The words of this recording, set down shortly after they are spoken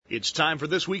It's time for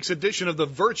this week's edition of the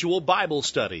Virtual Bible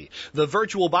Study. The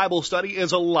Virtual Bible Study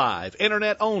is a live,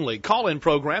 internet-only call-in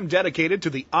program dedicated to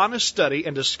the honest study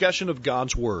and discussion of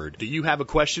God's Word. Do you have a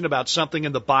question about something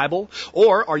in the Bible?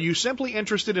 Or are you simply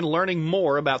interested in learning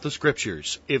more about the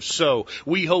Scriptures? If so,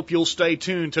 we hope you'll stay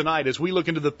tuned tonight as we look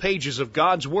into the pages of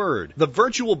God's Word. The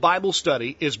Virtual Bible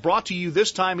Study is brought to you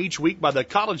this time each week by the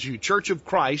College View Church of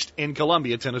Christ in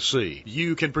Columbia, Tennessee.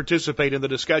 You can participate in the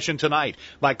discussion tonight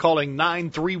by calling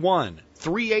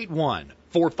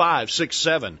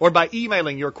 931-381-4567 or by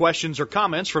emailing your questions or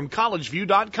comments from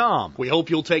collegeview.com. We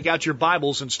hope you'll take out your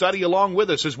Bibles and study along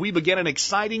with us as we begin an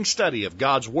exciting study of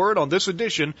God's Word on this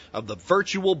edition of the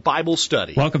Virtual Bible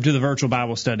Study. Welcome to the Virtual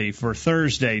Bible Study for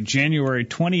Thursday, January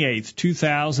 28th,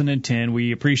 2010.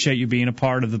 We appreciate you being a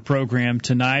part of the program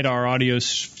tonight. Our audio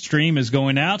stream is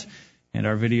going out, and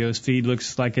our video feed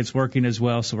looks like it's working as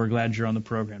well, so we're glad you're on the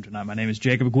program tonight. My name is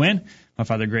Jacob Gwynn. My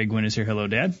father, Greg Gwynn, is here. Hello,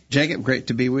 Dad. Jacob, great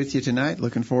to be with you tonight.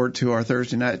 Looking forward to our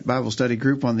Thursday night Bible study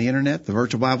group on the Internet, the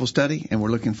Virtual Bible Study, and we're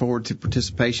looking forward to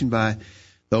participation by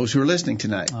those who are listening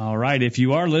tonight. All right. If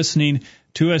you are listening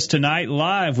to us tonight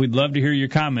live, we'd love to hear your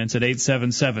comments at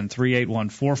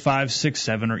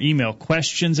 877-381-4567 or email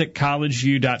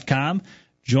questions@collegeview.com.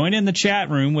 Join in the chat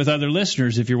room with other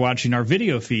listeners if you're watching our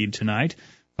video feed tonight.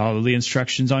 Follow the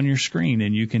instructions on your screen,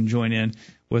 and you can join in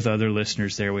with other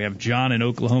listeners there. We have John in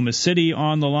Oklahoma City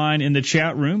on the line in the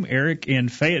chat room, Eric in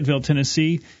Fayetteville,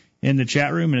 Tennessee in the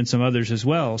chat room, and some others as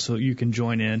well, so you can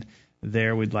join in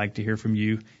there. We'd like to hear from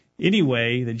you any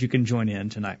way that you can join in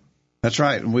tonight. That's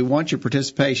right, and we want your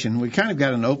participation. We kind of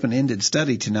got an open-ended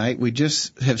study tonight. We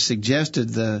just have suggested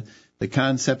the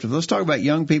concept of, let's talk about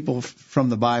young people from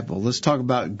the Bible. Let's talk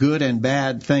about good and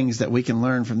bad things that we can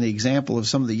learn from the example of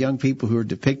some of the young people who are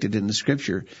depicted in the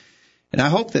Scripture. And I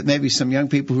hope that maybe some young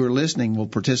people who are listening will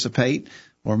participate,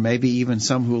 or maybe even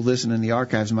some who will listen in the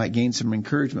archives might gain some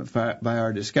encouragement by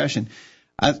our discussion.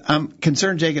 I'm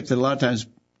concerned, Jacob, that a lot of times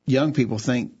young people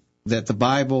think that the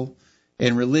Bible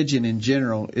and religion in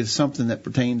general is something that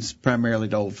pertains primarily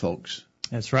to old folks.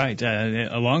 That's right.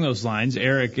 Along those lines,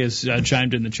 Eric has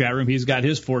chimed in the chat room. He's got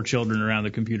his 4 children around the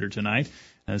computer tonight,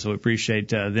 so we appreciate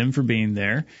them for being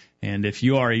there. And if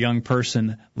you are a young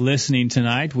person listening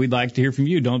tonight, we'd like to hear from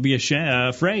you. Don't be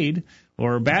afraid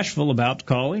or bashful about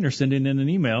calling or sending in an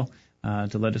email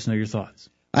to let us know your thoughts.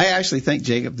 I actually think,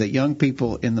 Jacob, that young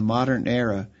people in the modern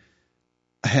era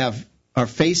are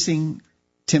facing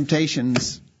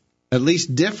temptations, at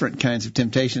least different kinds of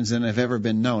temptations than have ever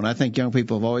been known. I think young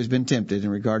people have always been tempted in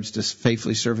regards to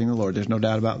faithfully serving the Lord. There's no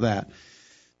doubt about that.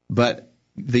 But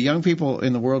the young people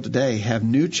in the world today have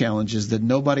new challenges that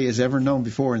nobody has ever known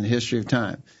before in the history of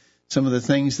time. Some of the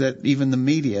things that even the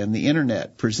media and the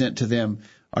Internet present to them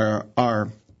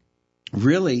are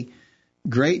really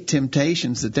great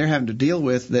temptations that they're having to deal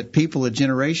with that people a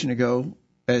generation ago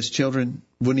as children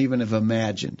wouldn't even have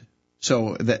imagined.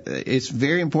 So it's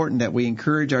very important that we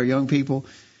encourage our young people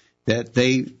that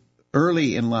they,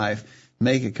 early in life,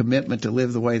 make a commitment to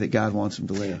live the way that God wants them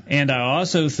to live. And I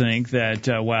also think that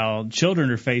while children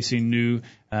are facing new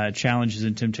challenges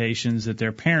and temptations, that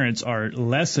their parents are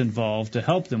less involved to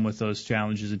help them with those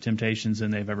challenges and temptations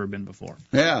than they've ever been before.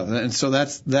 Yeah, and so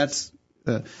that's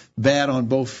bad on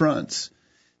both fronts.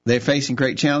 They're facing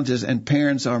great challenges, and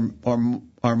parents are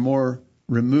more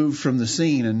removed from the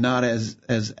scene and not as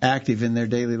active in their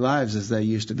daily lives as they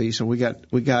used to be. So we got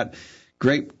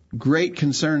great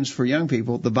concerns for young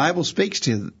people. The Bible speaks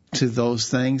to those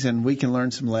things, and we can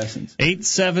learn some lessons.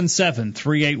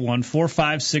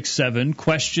 877-381-4567,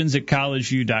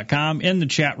 questions@collegeview.com. In the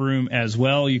chat room as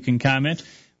well, you can comment.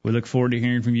 We look forward to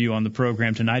hearing from you on the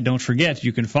program tonight. Don't forget,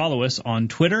 you can follow us on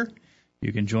Twitter.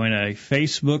 You can join a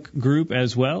Facebook group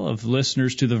as well of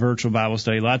listeners to the Virtual Bible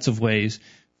Study. Lots of ways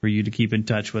for you to keep in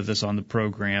touch with us on the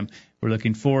program. We're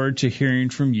looking forward to hearing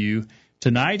from you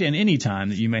tonight and any time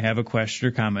that you may have a question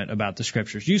or comment about the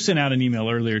Scriptures. You sent out an email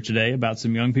earlier today about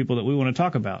some young people that we want to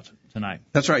talk about tonight.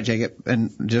 That's right, Jacob.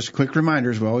 And just a quick reminder,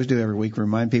 as we always do every week,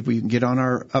 remind people you can get on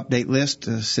our update list.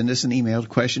 Send us an email to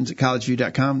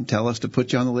questions@collegeview.com. Tell us to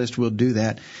put you on the list. We'll do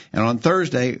that. And on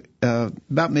Thursday,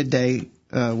 about midday,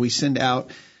 we send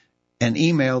out an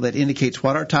email that indicates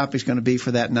what our topic is going to be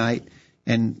for that night,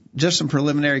 and just some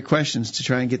preliminary questions to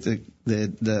try and get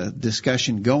the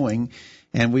discussion going.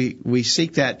 And we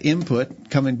seek that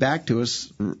input coming back to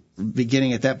us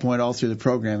beginning at that point all through the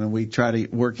program, and we try to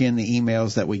work in the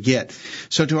emails that we get.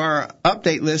 So to our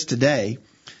update list today,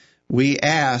 we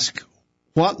ask,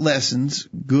 what lessons,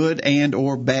 good and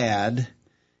or bad,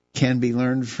 can be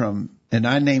learned from, and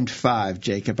I named 5,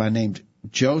 Jacob. I named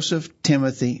Joseph,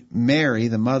 Timothy, Mary,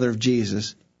 the mother of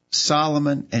Jesus,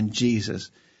 Solomon, and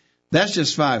Jesus. That's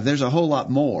just 5. There's a whole lot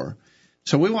more.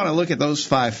 So we want to look at those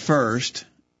 5 first,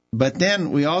 but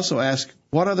then we also ask,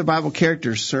 what other Bible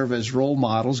characters serve as role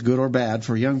models, good or bad,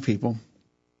 for young people?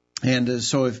 And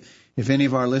so if any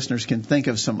of our listeners can think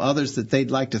of some others that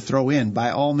they'd like to throw in,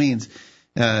 by all means,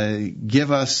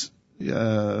 give us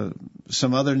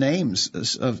some other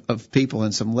names of people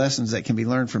and some lessons that can be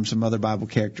learned from some other Bible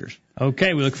characters.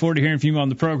 Okay, we look forward to hearing from you on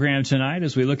the program tonight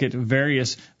as we look at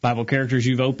various Bible characters.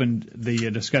 You've opened the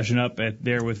discussion up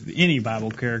there with any Bible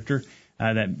character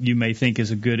that you may think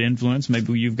is a good influence.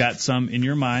 Maybe you've got some in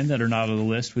your mind that are not on the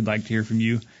list. We'd like to hear from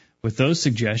you with those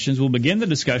suggestions. We'll begin the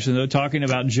discussion, though, talking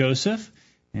about Joseph.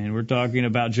 And we're talking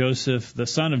about Joseph, the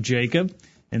son of Jacob,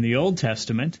 in the Old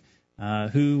Testament,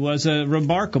 who was a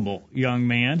remarkable young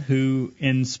man who,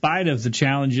 in spite of the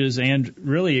challenges and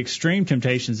really extreme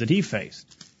temptations that he faced,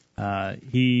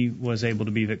 he was able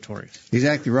to be victorious.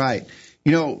 Exactly right.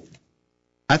 You know,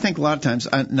 I think a lot of times,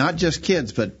 not just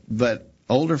kids, but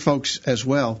older folks as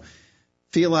well,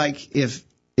 feel like if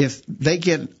they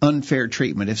get unfair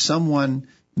treatment, if someone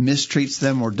mistreats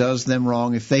them or does them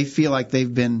wrong, if they feel like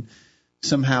they've been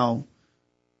somehow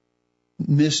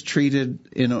mistreated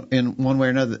in one way or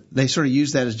another, they sort of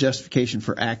use that as justification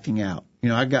for acting out. You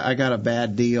know, I got a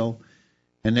bad deal,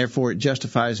 and therefore it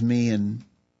justifies me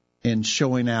in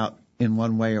showing out in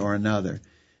one way or another.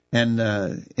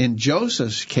 And in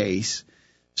Joseph's case,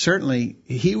 certainly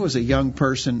he was a young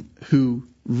person who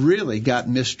really got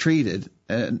mistreated.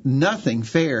 Nothing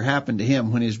fair happened to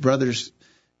him when his brothers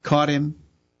caught him,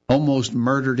 almost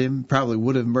murdered him, probably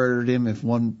would have murdered him if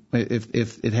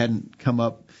it hadn't come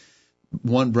up.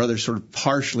 One brother sort of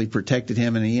partially protected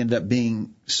him, and he ended up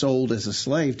being sold as a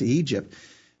slave to Egypt.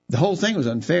 The whole thing was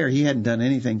unfair. He hadn't done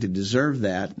anything to deserve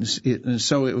that, and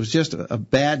so it was just a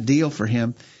bad deal for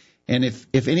him. And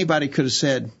if anybody could have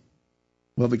said,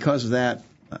 well, because of that,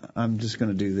 I'm just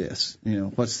going to do this, you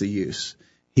know, what's the use?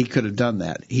 He could have done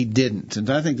that. He didn't. And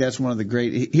I think that's one of the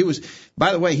great, he was,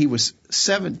 by the way, he was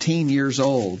 17 years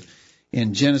old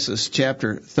in Genesis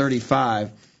chapter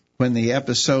 35 when the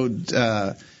episode,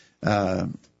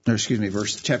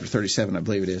 chapter 37, I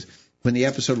believe it is, when the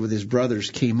episode with his brothers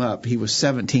came up, he was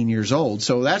 17 years old.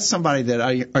 So that's somebody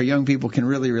that our young people can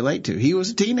really relate to. He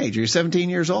was a teenager. He was 17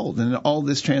 years old, and all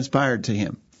this transpired to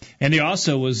him. And he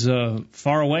also was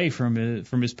far away from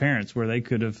his parents, where they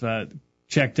could have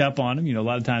checked up on him. You know, a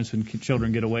lot of times when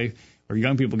children get away, or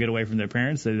young people get away from their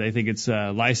parents, they think it's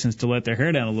license to let their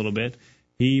hair down a little bit.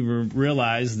 He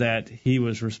realized that he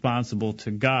was responsible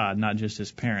to God, not just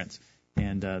his parents.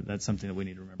 And that's something that we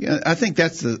need to remember. Yeah, I think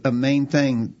that's a main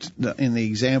thing in the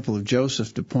example of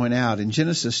Joseph to point out. In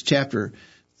Genesis chapter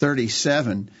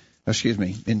 37,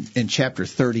 in chapter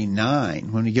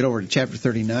 39, when we get over to chapter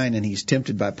 39, and he's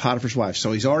tempted by Potiphar's wife.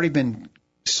 So he's already been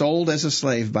sold as a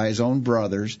slave by his own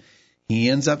brothers. He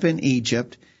ends up in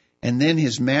Egypt. And then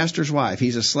his master's wife,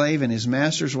 he's a slave, and his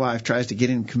master's wife tries to get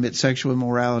him to commit sexual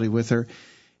immorality with her.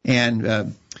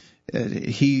 And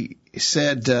he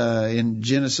said in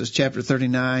Genesis chapter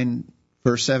 39,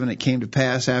 verse 7, it came to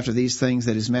pass after these things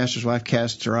that his master's wife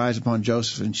cast her eyes upon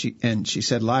Joseph, and she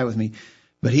said, lie with me.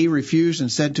 But he refused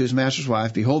and said to his master's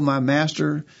wife, behold, my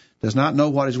master does not know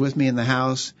what is with me in the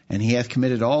house, and he hath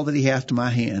committed all that he hath to my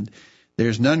hand. There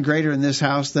is none greater in this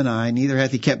house than I, neither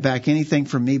hath he kept back anything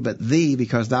from me but thee,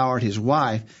 because thou art his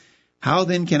wife. How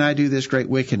then can I do this great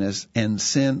wickedness and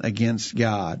sin against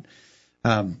God?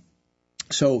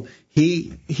 So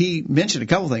he mentioned a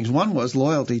couple things. One was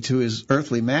loyalty to his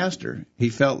earthly master. He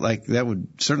felt like that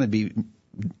would certainly be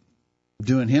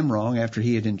doing him wrong after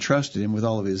he had entrusted him with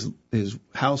all of his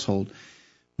household.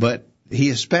 But he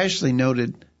especially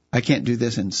noted, I can't do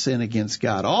this and sin against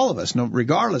God. All of us,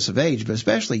 regardless of age, but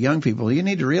especially young people, you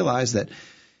need to realize that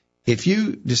if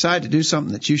you decide to do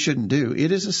something that you shouldn't do,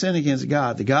 it is a sin against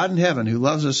God. The God in heaven who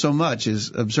loves us so much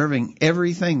is observing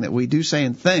everything that we do, say,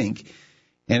 and think.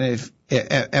 And if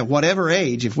at whatever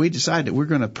age, if we decide that we're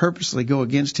going to purposely go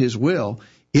against his will,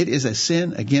 it is a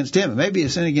sin against him. It may be a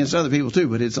sin against other people too,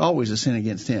 but it's always a sin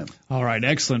against him. All right,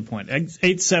 excellent point.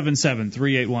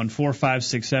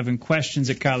 877-381-4567,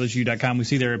 questions@collegeview.com. We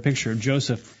see there a picture of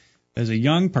Joseph as a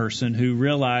young person who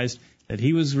realized that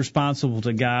he was responsible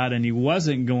to God, and he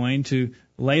wasn't going to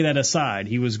lay that aside.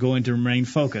 He was going to remain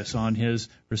focused on his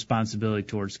responsibility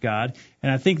towards God. And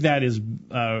I think that is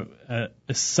a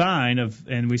sign of,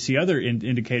 and we see other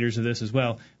indicators of this as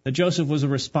well, that Joseph was a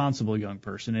responsible young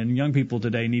person, and young people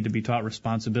today need to be taught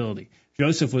responsibility.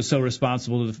 Joseph was so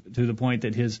responsible to the point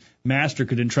that his master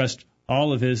could entrust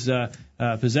all of his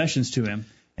possessions to him,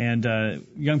 and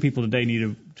young people today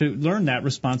need to learn that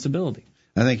responsibility.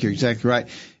 I think you're exactly right.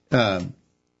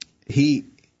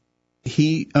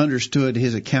 he understood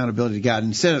his accountability to God.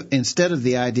 Instead of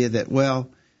the idea that, well,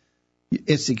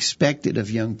 it's expected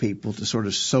of young people to sort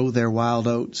of sow their wild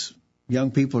oats.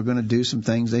 Young people are going to do some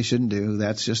things they shouldn't do.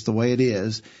 That's just the way it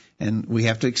is. And we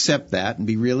have to accept that and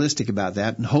be realistic about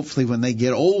that. And hopefully when they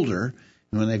get older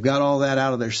and when they've got all that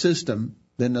out of their system,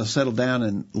 then they'll settle down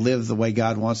and live the way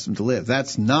God wants them to live.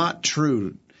 That's not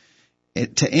true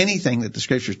to anything that the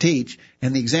Scriptures teach.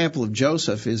 And the example of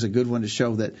Joseph is a good one to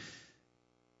show that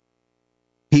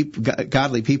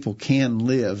godly people can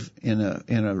live in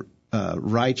a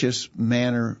righteous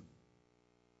manner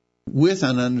with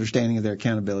an understanding of their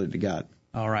accountability to God.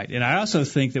 All right. And I also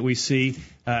think that we see,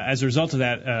 as a result of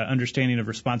that understanding of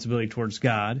responsibility towards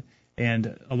God,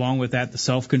 and along with that, the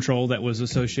self-control that was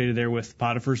associated there with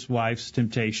Potiphar's wife's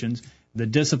temptations, the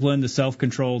discipline, the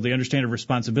self-control, the understanding of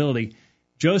responsibility,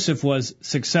 Joseph was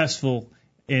successful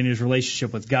in his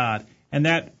relationship with God. And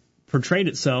that portrayed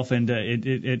itself, and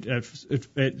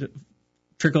it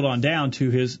trickled on down to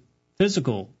his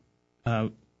physical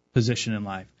position in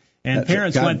life. And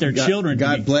parents want their children to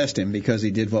be... God blessed him because he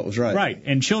did what was right. Right.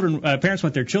 And parents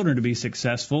want their children to be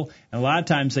successful. And a lot of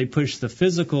times they push the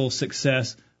physical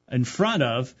success in front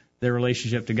of their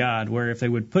relationship to God, where if they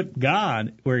would put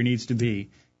God where he needs to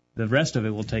be, the rest of it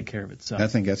will take care of itself. I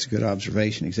think that's a good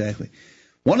observation, exactly.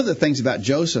 One of the things about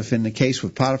Joseph in the case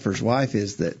with Potiphar's wife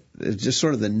is that it's just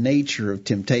sort of the nature of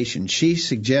temptation. She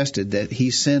suggested that he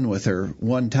sin with her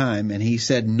one time, and he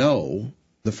said no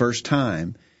the first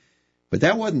time. But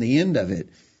that wasn't the end of it.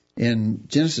 In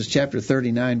Genesis chapter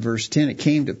 39, verse 10, it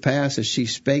came to pass as she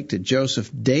spake to Joseph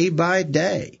day by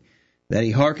day that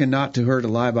he hearkened not to her to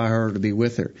lie by her or to be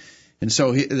with her. And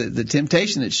so the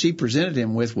temptation that she presented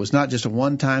him with was not just a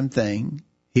one-time thing.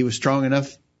 He was strong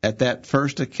enough at that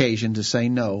first occasion to say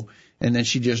no, and then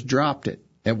she just dropped it.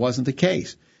 It wasn't the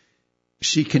case.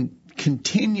 She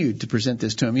continued to present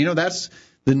this to him. You know, that's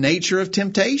the nature of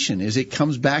temptation, is it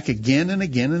comes back again and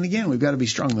again and again. We've got to be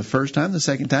strong the first time, the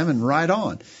second time, and right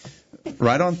on.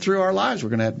 Right on through our lives, we're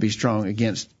going to have to be strong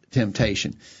against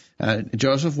temptation.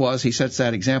 Joseph he sets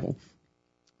that example.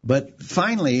 But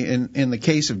finally, in the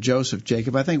case of Joseph,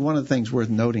 Jacob, I think one of the things worth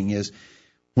noting is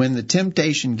when the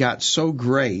temptation got so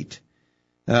great,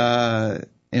 in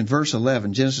verse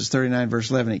 11, Genesis 39,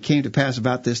 verse 11, it came to pass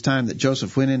about this time that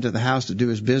Joseph went into the house to do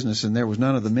his business, and there was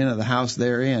none of the men of the house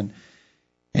therein.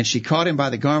 And she caught him by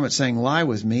the garment, saying, Lie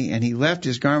with me. And he left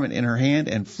his garment in her hand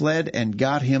and fled and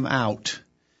got him out.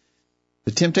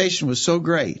 The temptation was so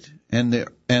great, and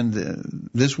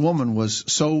this woman was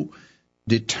so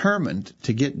determined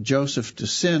to get Joseph to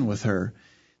sin with her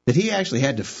that he actually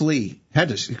had to flee, had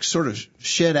to sort of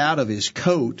shed out of his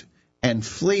coat and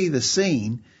flee the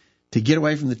scene to get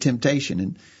away from the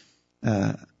temptation.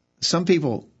 And some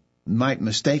people might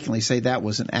mistakenly say that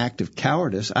was an act of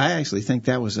cowardice. I actually think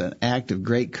that was an act of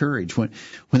great courage. When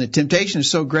the temptation is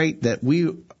so great that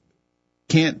we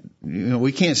can't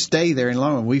stay there any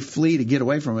longer, we flee to get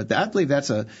away from it, I believe that's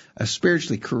a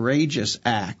spiritually courageous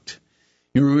act.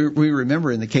 We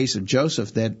remember in the case of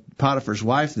Joseph that Potiphar's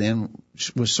wife then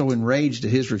was so enraged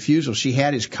at his refusal, she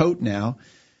had his coat now,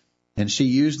 and she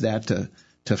used that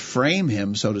to frame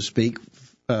him, so to speak,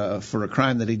 for a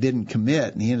crime that he didn't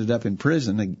commit, and he ended up in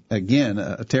prison. Again,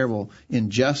 a terrible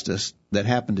injustice that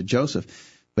happened to Joseph.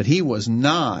 But he was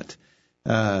not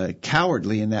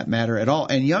cowardly in that matter at all.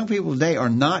 And young people today are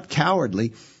not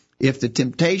cowardly. If the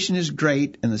temptation is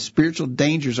great and the spiritual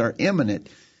dangers are imminent,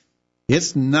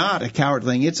 it's not a coward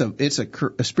thing. It's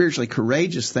a spiritually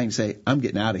courageous thing to say, I'm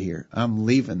getting out of here. I'm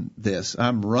leaving this.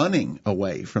 I'm running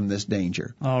away from this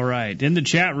danger. All right. In the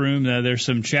chat room, there's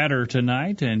some chatter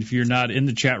tonight. And if you're not in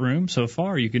the chat room so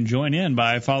far, you can join in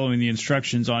by following the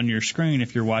instructions on your screen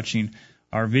if you're watching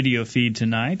our video feed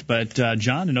tonight. But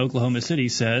John in Oklahoma City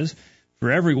says,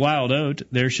 for every wild oat,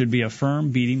 there should be a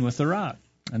firm beating with the rod.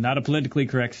 And not a politically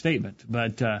correct statement,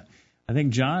 but I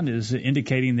think John is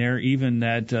indicating there even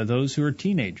that those who are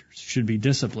teenagers should be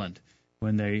disciplined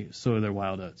when they sow their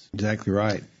wild oats. Exactly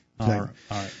right. Exactly.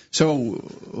 All right. So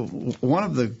one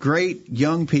of the great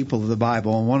young people of the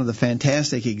Bible and one of the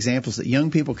fantastic examples that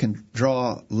young people can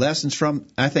draw lessons from,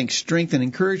 I think strength and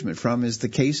encouragement from, is the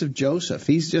case of Joseph.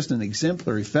 He's just an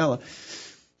exemplary fellow.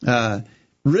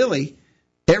 Really,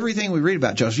 everything we read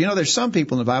about Joseph. You know, there's some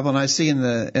people in the Bible, and I see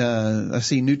I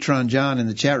see Neutron John in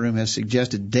the chat room has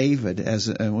suggested David,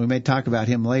 and we may talk about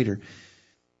him later.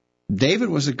 David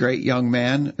was a great young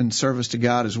man in service to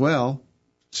God as well,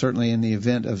 certainly in the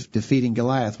event of defeating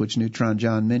Goliath, which Neutron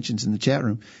John mentions in the chat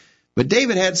room. But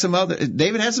David had some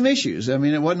issues. I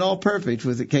mean, it wasn't all perfect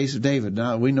with the case of David.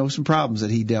 Now, we know some problems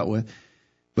that he dealt with.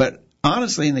 But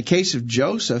honestly, in the case of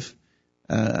Joseph,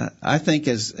 I think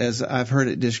as I've heard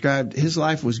it described, his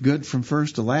life was good from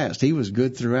first to last. He was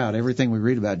good throughout. Everything we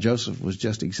read about Joseph was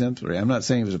just exemplary. I'm not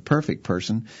saying he was a perfect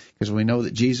person, because we know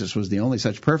that Jesus was the only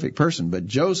such perfect person, but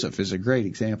Joseph is a great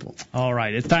example. All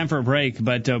right, it's time for a break,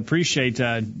 but appreciate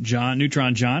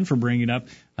Neutron John for bringing up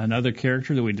another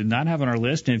character that we did not have on our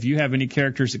list. And if you have any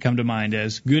characters that come to mind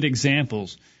as good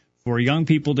examples for young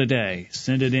people today,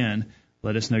 send it in.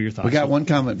 Let us know your thoughts. We got one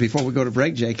comment before we go to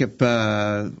break, Jacob.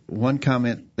 One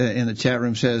comment in the chat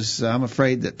room says, I'm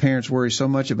afraid that parents worry so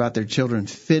much about their children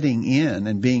fitting in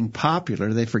and being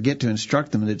popular, they forget to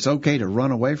instruct them that it's okay to run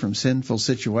away from sinful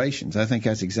situations. I think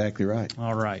that's exactly right.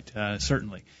 All right,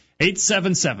 certainly.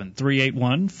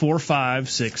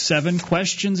 877-381-4567,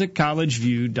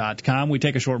 questions@collegeview.com. We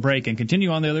take a short break and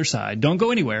continue on the other side. Don't go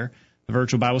anywhere. The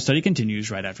virtual Bible study continues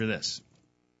right after this.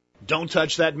 Don't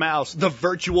touch that mouse. The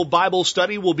virtual Bible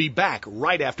study will be back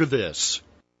right after this.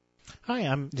 Hi,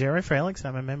 I'm Jerry Fralix.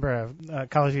 I'm a member of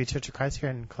College View Church of Christ here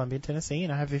in Columbia, Tennessee,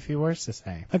 and I have a few words to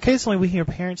say. Occasionally we hear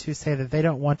parents who say that they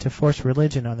don't want to force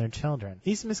religion on their children.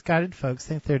 These misguided folks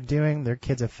think they're doing their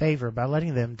kids a favor by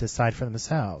letting them decide for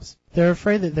themselves. They're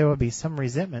afraid that there will be some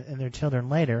resentment in their children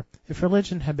later if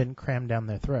religion had been crammed down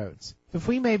their throats. If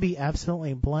we may be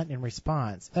absolutely blunt in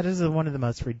response, that is one of the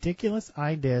most ridiculous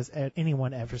ideas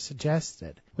anyone ever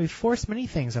suggested. We force many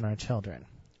things on our children.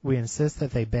 We insist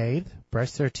that they bathe,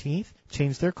 brush their teeth,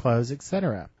 change their clothes,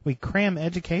 etc. We cram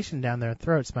education down their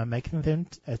throats by making them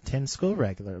attend school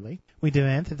regularly. We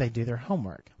demand that they do their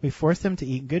homework. We force them to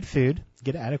eat good food,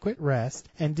 get adequate rest,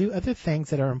 and do other things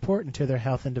that are important to their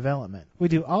health and development. We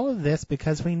do all of this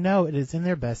because we know it is in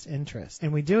their best interest,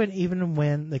 and we do it even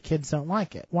when the kids don't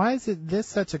like it. Why is it this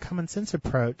such a common sense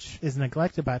approach is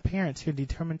neglected by parents who are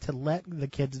determined to let the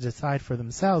kids decide for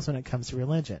themselves when it comes to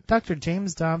religion? Dr.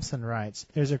 James Dobson writes,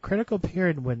 there's a critical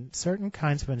period when certain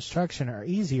kinds of instruction are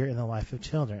easier in the life of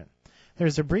children. There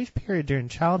is a brief period during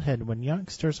childhood when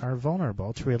youngsters are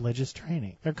vulnerable to religious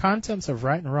training. Their concepts of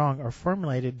right and wrong are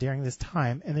formulated during this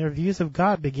time, and their views of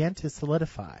God begin to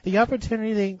solidify. The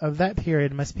opportunity of that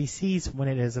period must be seized when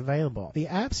it is available. The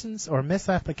absence or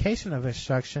misapplication of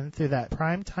instruction through that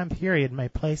prime time period may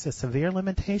place a severe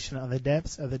limitation on the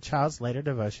depths of the child's later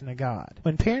devotion to God.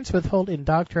 When parents withhold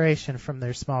indoctrination from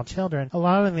their small children,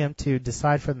 allowing them to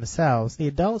decide for themselves, the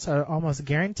adults are almost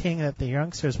guaranteeing that the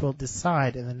youngsters will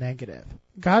decide in the negative.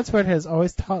 God's Word has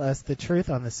always taught us the truth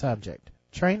on the subject.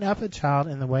 Train up a child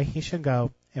in the way he should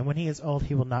go, and when he is old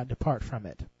he will not depart from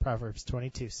it. Proverbs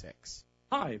 22:6.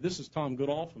 Hi, this is Tom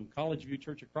Goodall from College View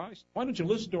Church of Christ. Why don't you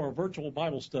listen to our virtual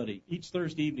Bible study each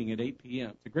Thursday evening at 8 p.m.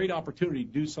 It's a great opportunity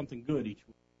to do something good each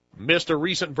week. Missed a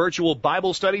recent virtual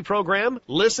Bible study program?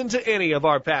 Listen to any of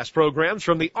our past programs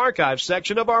from the archives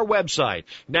section of our website.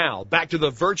 Now, back to the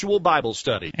virtual Bible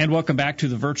study. And welcome back to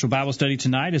the virtual Bible study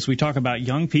tonight as we talk about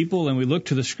young people and we look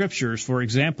to the scriptures for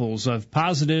examples of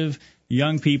positive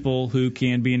young people who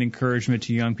can be an encouragement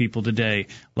to young people today.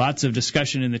 Lots of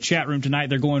discussion in the chat room tonight.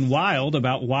 They're going wild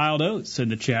about wild oats in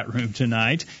the chat room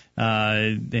tonight.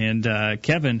 And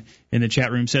Kevin in the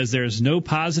chat room says there's no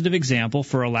positive example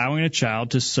for allowing a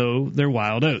child to sow their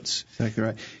wild oats. Exactly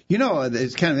right. You know,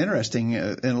 it's kind of interesting,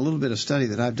 in a little bit of study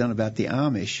that I've done about the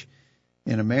Amish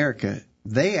in America,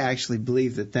 they actually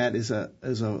believe that is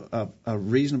a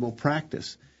reasonable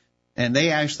practice. And they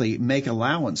actually make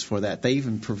allowance for that. They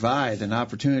even provide an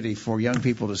opportunity for young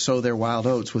people to sow their wild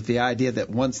oats with the idea that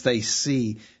once they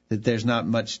see that there's not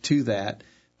much to that,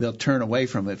 they'll turn away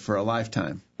from it for a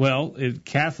lifetime. Well,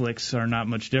 Catholics are not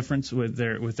much different with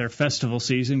their festival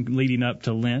season leading up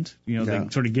to Lent. You know, they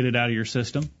sort of get it out of your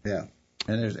system. Yeah,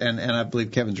 and I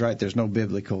believe Kevin's right. There's no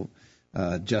biblical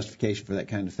justification for that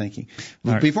kind of thinking.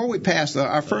 Right. Before we pass,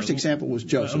 our first example was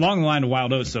Joseph. Along the line of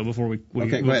wild oats, though, before we go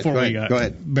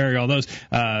ahead. Bury all those,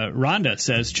 Rhonda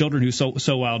says children who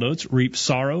sow wild oats reap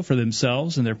sorrow for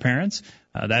themselves and their parents.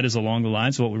 That is along the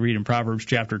lines of what we read in Proverbs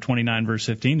chapter 29, verse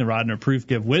 15. The rod and reproof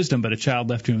give wisdom, but a child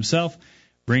left to himself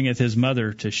bringeth his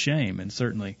mother to shame. And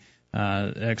certainly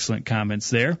excellent comments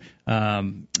there.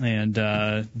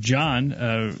 And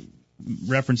John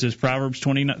references Proverbs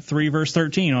 23, verse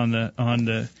 13 on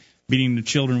the beating the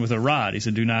children with a rod. He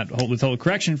said, do not withhold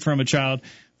correction from a child,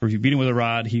 for if you beat him with a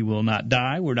rod, he will not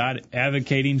die. We're not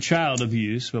advocating child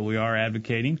abuse, but we are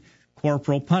advocating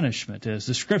corporal punishment, as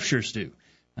the Scriptures do.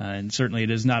 And certainly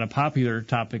it is not a popular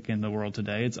topic in the world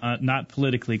today. It's not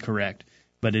politically correct,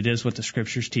 but it is what the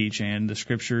Scriptures teach, and the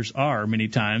Scriptures are many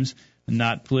times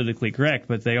not politically correct,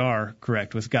 but they are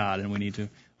correct with God, and we need to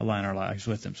align our lives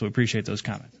with them. So we appreciate those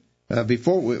comments.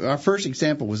 Our first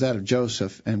example was that of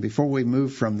Joseph, and before we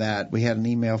moved from that, we had an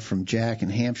email from Jack in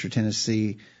Hampshire,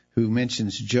 Tennessee, who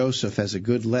mentions Joseph as a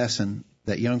good lesson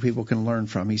that young people can learn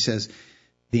from. He says,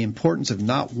 the importance of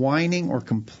not whining or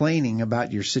complaining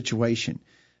about your situation.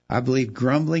 I believe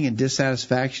grumbling and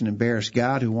dissatisfaction embarrass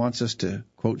God, who wants us to,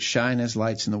 quote, shine as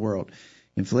lights in the world.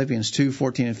 In Philippians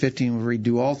 2:14 and 15, we read,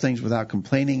 do all things without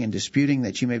complaining and disputing,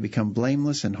 that you may become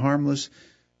blameless and harmless,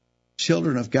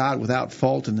 children of God without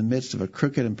fault in the midst of a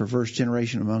crooked and perverse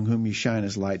generation among whom you shine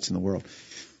as lights in the world.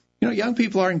 You know, young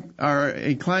people are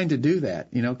inclined to do that,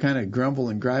 you know, kind of grumble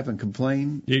and gripe and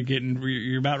complain.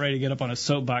 You're about ready to get up on a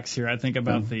soapbox here. I think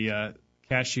about the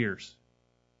cashiers.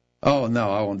 Oh, no,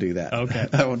 I won't do that. Okay.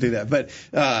 I won't do that. But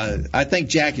I think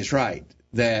Jack is right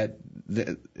that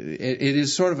it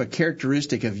is sort of a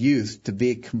characteristic of youth to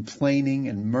be complaining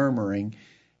and murmuring.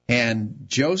 And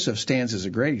Joseph stands as a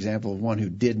great example of one who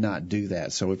did not do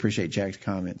that. So we appreciate Jack's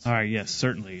comments. All right, yes,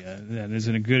 certainly. That is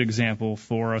a good example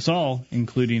for us all,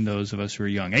 including those of us who are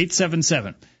young.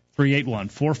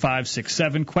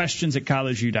 877-381-4567. Questions at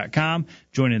collegeview.com.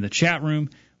 Join in the chat room.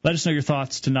 Let us know your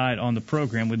thoughts tonight on the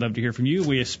program. We'd love to hear from you.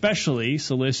 We especially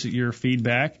solicit your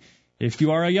feedback. If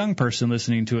you are a young person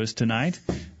listening to us tonight,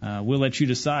 we'll let you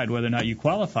decide whether or not you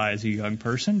qualify as a young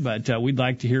person, but we'd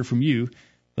like to hear from you.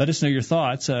 Let us know your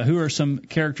thoughts. Who are some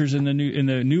characters in the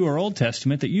New or Old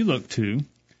Testament that you look to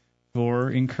for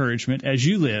encouragement as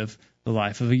you live the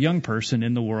life of a young person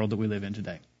in the world that we live in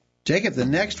today? Jacob, the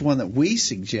next one that we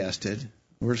suggested,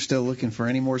 we're still looking for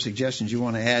any more suggestions you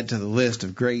want to add to the list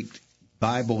of great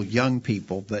Bible young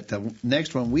people, but the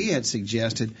next one we had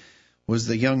suggested was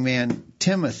the young man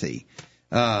Timothy.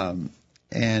 And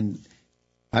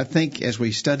I think as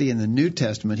we study in the New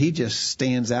Testament, he just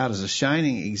stands out as a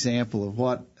shining example of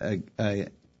what a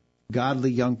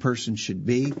godly young person should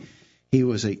be. He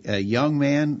was a young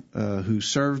man who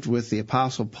served with the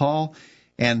Apostle Paul,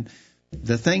 and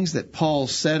the things that Paul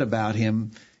said about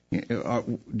him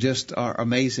are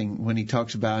amazing when he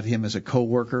talks about him as a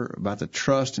co-worker, about the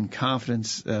trust and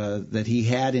confidence that he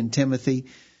had in Timothy.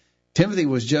 Timothy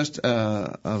was just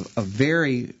a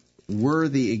very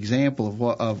worthy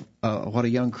example of what a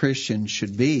young Christian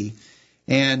should be.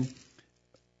 And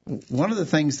one of the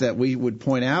things that we would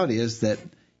point out is that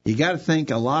you got to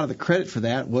think a lot of the credit for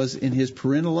that was in his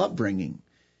parental upbringing.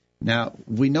 Now,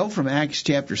 we know from Acts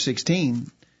chapter 16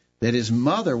 that his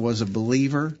mother was a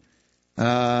believer,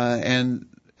 and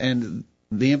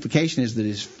the implication is that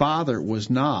his father was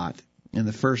not in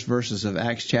the first verses of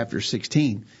Acts chapter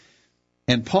 16.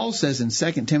 And Paul says in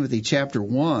 2 Timothy chapter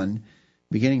 1,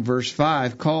 beginning verse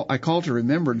 5, I call to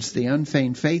remembrance the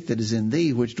unfeigned faith that is in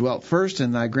thee, which dwelt first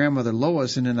in thy grandmother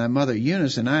Lois and in thy mother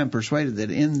Eunice, and I am persuaded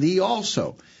that in thee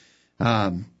also.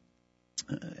 And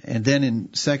then in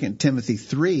 2 Timothy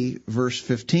 3, verse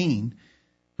 15,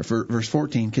 or verse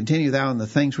 14, continue thou in the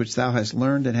things which thou hast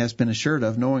learned and hast been assured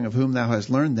of, knowing of whom thou hast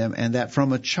learned them, and that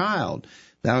from a child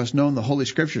thou hast known the Holy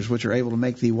Scriptures, which are able to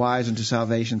make thee wise unto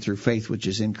salvation through faith which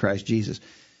is in Christ Jesus.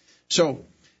 So,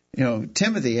 you know,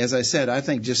 Timothy, as I said, I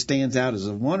think just stands out as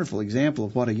a wonderful example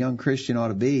of what a young Christian ought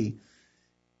to be.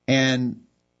 And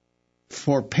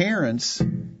for parents,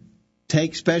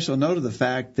 take special note of the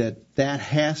fact that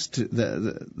has to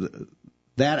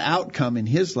that outcome in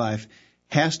his life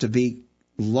has to be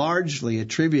largely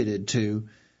attributed to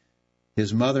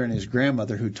his mother and his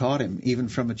grandmother, who taught him, even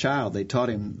from a child, they taught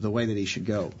him the way that he should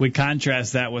go. We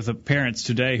contrast that with the parents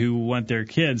today who want their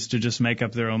kids to just make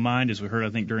up their own mind. As we heard, I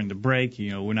think, during the break,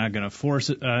 you know, we're not going to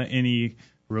force any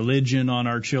religion on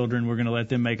our children. We're going to let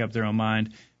them make up their own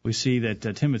mind. We see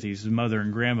that Timothy's mother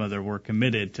and grandmother were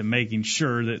committed to making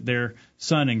sure that their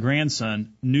son and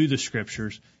grandson knew the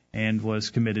Scriptures and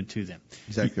was committed to them.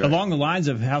 Exactly right. Along the lines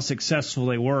of how successful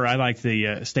they were, I like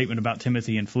the statement about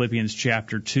Timothy in Philippians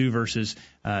chapter 2, verses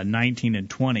 19 and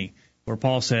 20, where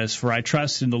Paul says, "For I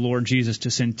trust in the Lord Jesus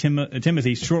to send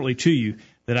Timothy shortly to you,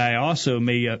 that I also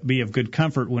may be of good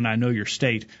comfort when I know your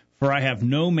state. For I have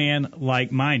no man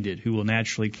like-minded who will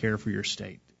naturally care for your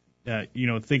state."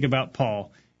 Think about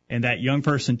Paul and that young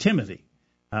person, Timothy.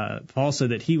 Paul said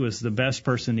that he was the best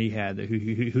person he had, who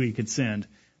he could send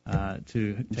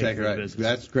to take exactly right. business.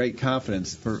 That's great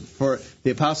confidence. For the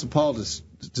Apostle Paul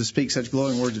to speak such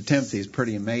glowing words of Timothy is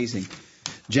pretty amazing.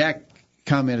 Jack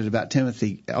commented about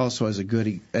Timothy also as a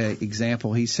good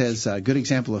example. He says, a good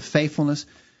example of faithfulness.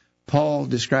 Paul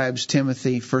describes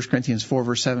Timothy, 1 Corinthians 4,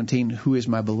 verse 17, who is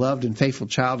my beloved and faithful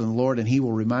child in the Lord, and he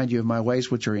will remind you of my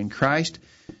ways which are in Christ.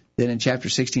 Then in chapter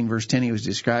 16, verse 10, he was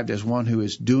described as one who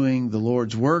is doing the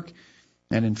Lord's work.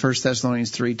 And in 1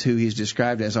 Thessalonians 3:2, he's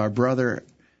described as our brother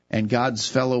and God's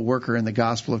fellow worker in the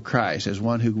gospel of Christ, as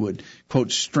one who would,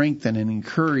 quote, strengthen and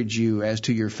encourage you as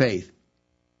to your faith.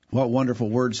 What wonderful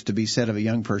words to be said of a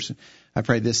young person. I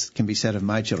pray this can be said of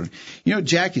my children. You know,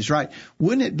 Jack is right.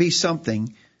 Wouldn't it be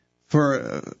something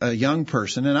for a young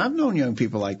person, and I've known young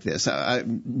people like this.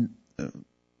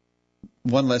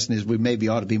 One lesson is we maybe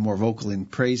ought to be more vocal in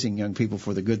praising young people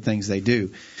for the good things they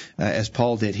do, as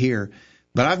Paul did here.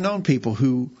 But I've known people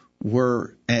who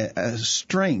were a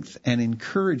strength and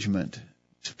encouragement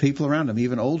to people around them,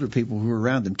 even older people who were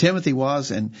around them. Timothy was,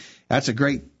 and that's a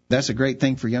great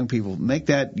thing for young people. Make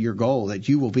that your goal, that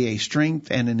you will be a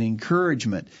strength and an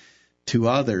encouragement to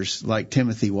others like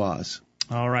Timothy was.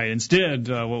 All right. Instead,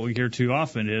 what we hear too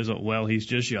often is, well, he's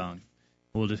just young.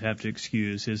 We'll just have to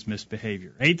excuse his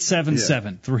misbehavior.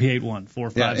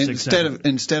 877-381-4567.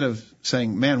 Instead of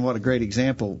saying, man, what a great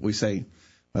example, we say,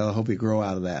 well, I hope he'll grow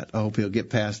out of that. I hope he'll get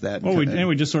past that. Well,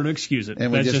 we just sort of excuse it.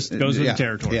 That just goes with the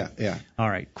territory. Yeah. All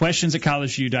right.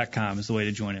 Questions@collegeview.com is the way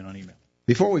to join in on email.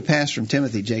 Before we pass from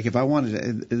Timothy, Jacob, I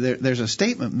wanted to, there's a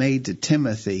statement made to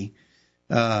Timothy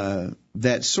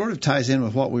that sort of ties in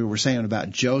with what we were saying about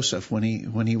Joseph when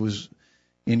he was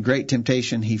in great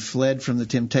temptation. He fled from the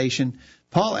temptation.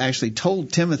 Paul actually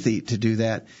told Timothy to do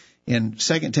that. In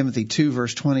 2 Timothy 2,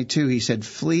 verse 22, he said,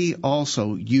 "Flee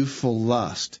also youthful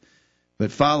lust,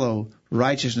 but follow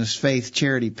righteousness, faith,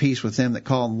 charity, peace with them that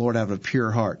call on the Lord out of a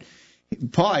pure heart."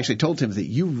 Paul actually told Timothy,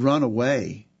 you run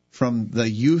away from the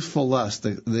youthful lust,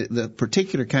 the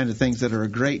particular kind of things that are a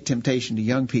great temptation to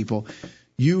young people.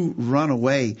 You run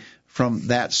away from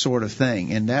that sort of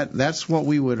thing. And that's what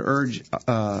we would urge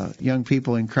young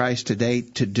people in Christ today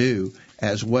to do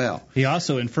as well. He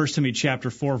also, in 1 Timothy chapter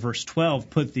 4, verse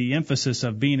 12, put the emphasis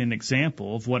of being an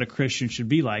example of what a Christian should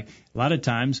be like. A lot of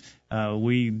times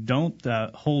we don't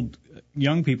hold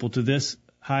young people to this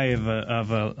high of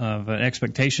an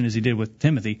expectation as he did with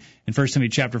Timothy. In 1 Timothy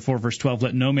chapter 4, verse 12,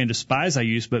 "Let no man despise thy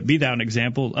youth, but be thou an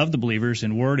example of the believers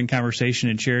in word and conversation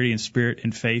and charity and spirit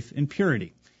and faith and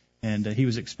purity." And he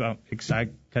was I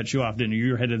cut you off, didn't you?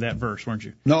 You were headed to that verse, weren't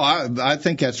you? No, I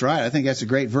think that's right. I think that's a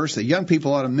great verse that young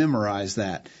people ought to memorize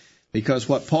that, because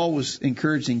what Paul was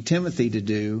encouraging Timothy to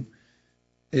do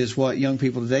is what young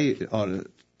people today ought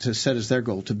to set as their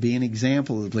goal, to be an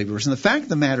example of the believers. And the fact of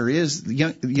the matter is,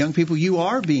 young people, you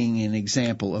are being an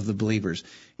example of the believers,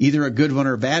 either a good one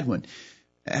or a bad one.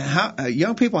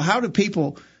 Young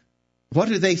people, what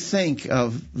do they think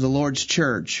of the Lord's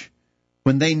church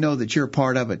when they know that you're a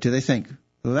part of it? Do they think,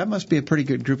 well, that must be a pretty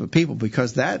good group of people,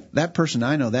 because that person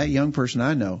I know, that young person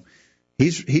I know,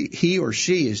 he or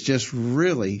she is just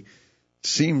really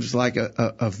seems like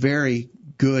a very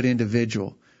good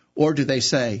individual? Or do they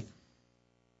say,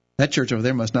 that church over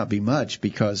there must not be much,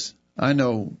 because I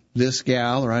know this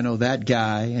gal or I know that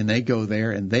guy, and they go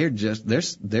there and they're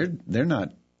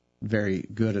not very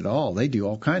good at all. They do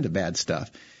all kind of bad stuff.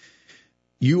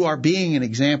 You are being an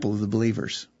example of the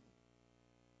believers.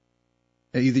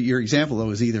 Your example, though,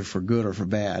 is either for good or for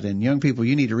bad. And young people,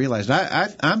 you need to realize,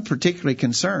 I'm particularly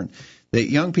concerned that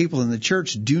young people in the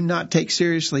church do not take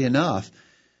seriously enough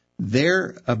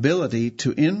their ability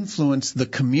to influence the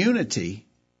community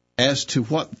as to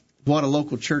what a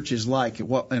local church is like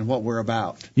and what we're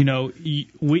about. You know,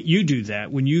 you do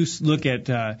that when you look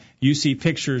at you see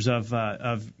pictures of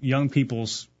young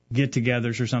people's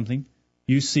get-togethers or something.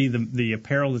 You see the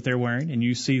apparel that they're wearing, and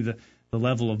you see the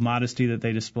level of modesty that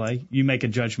they display. You make a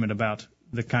judgment about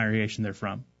the congregation they're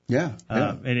from. Yeah.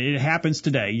 And it happens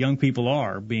today. Young people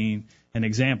are being an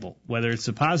example. Whether it's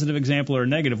a positive example or a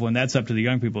negative one, that's up to the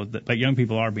young people. But young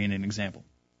people are being an example.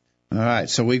 All right,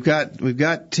 so we've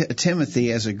got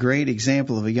Timothy as a great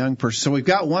example of a young person. So we've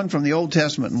got one from the Old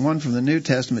Testament and one from the New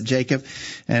Testament, Jacob,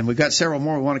 and we've got several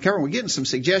more we want to cover. We're getting some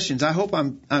suggestions. I hope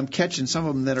I'm catching some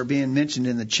of them that are being mentioned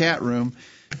in the chat room.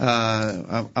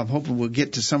 I'm hoping we'll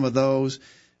get to some of those,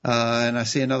 and I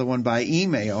see another one by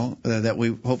email that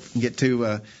we hope we can get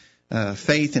to.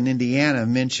 Faith in Indiana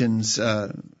mentions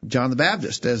John the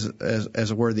Baptist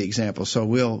as a worthy example. So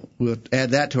we'll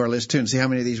add that to our list too and see how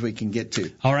many of these we can get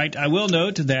to. All right. I will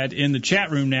note that in the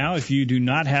chat room now, if you do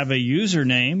not have a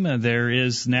username, there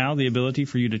is now the ability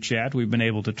for you to chat. We've been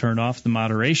able to turn off the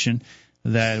moderation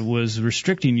that was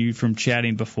restricting you from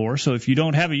chatting before. So if you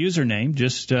don't have a username,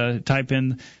 just type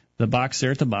in the box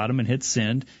there at the bottom and hit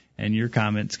send, and your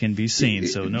comments can be seen.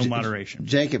 So no moderation.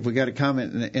 Jacob, we got a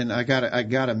comment, and I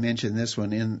gotta mention this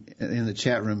one in the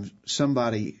chat room.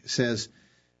 Somebody says,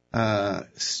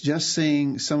 just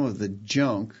seeing some of the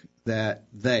junk that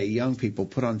young people,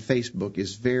 put on Facebook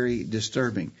is very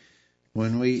disturbing.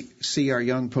 When we see our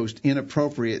young post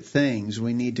inappropriate things,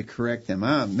 we need to correct them.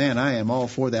 Man, I am all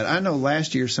for that. I know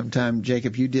last year sometime,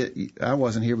 Jacob, I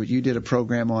wasn't here, but you did a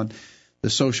program on the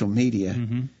social media.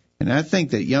 Mm-hmm. And I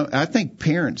think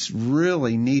parents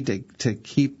really need to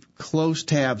keep close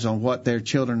tabs on what their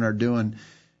children are doing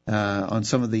on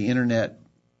some of the internet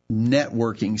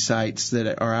networking sites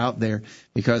that are out there,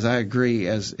 because I agree,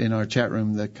 as in our chat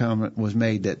room the comment was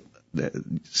made that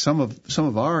some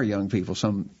of our young people,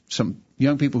 some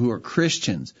young people who are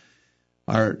Christians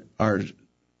are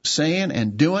saying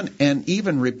and doing and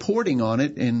even reporting on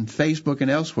it in Facebook and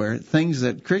elsewhere, things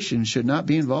that Christians should not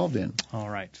be involved in. All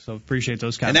right. So appreciate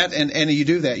those comments. And you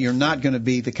do that, you're not going to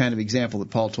be the kind of example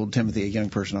that Paul told Timothy a young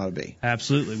person ought to be.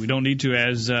 Absolutely. We don't need to,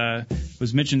 as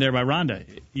was mentioned there by Rhonda,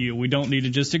 we don't need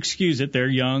to just excuse it. They're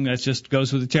young. That just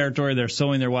goes with the territory. They're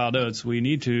sowing their wild oats. We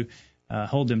need to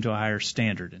hold them to a higher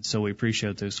standard. And so we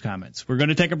appreciate those comments. We're going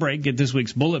to take a break, get this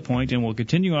week's bullet point, and we'll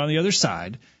continue on the other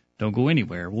side. Don't go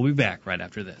anywhere. We'll be back right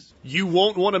after this. You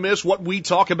won't want to miss what we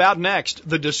talk about next.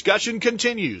 The discussion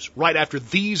continues right after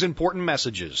these important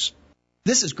messages.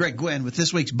 This is Greg Gwynn with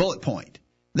this week's bullet point.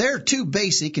 There are two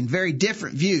basic and very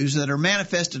different views that are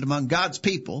manifested among God's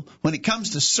people when it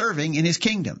comes to serving in His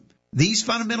kingdom. These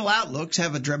fundamental outlooks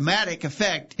have a dramatic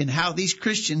effect in how these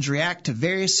Christians react to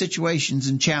various situations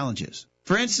and challenges.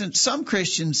 For instance, some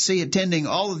Christians see attending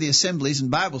all of the assemblies and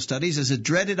Bible studies as a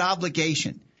dreaded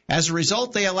obligation. As a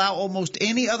result, they allow almost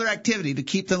any other activity to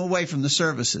keep them away from the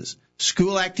services.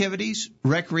 School activities,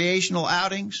 recreational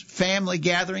outings, family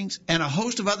gatherings, and a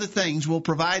host of other things will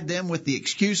provide them with the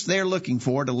excuse they're looking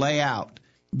for to lay out.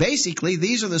 Basically,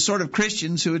 these are the sort of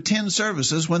Christians who attend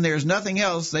services when there's nothing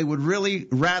else they would really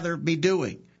rather be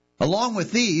doing. Along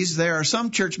with these, there are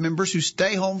some church members who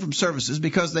stay home from services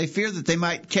because they fear that they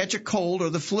might catch a cold or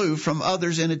the flu from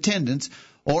others in attendance,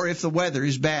 or if the weather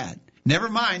is bad. Never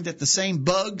mind that the same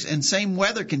bugs and same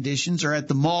weather conditions are at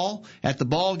the mall, at the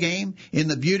ball game, in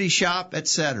the beauty shop,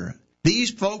 etc. These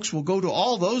folks will go to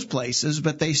all those places,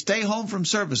 but they stay home from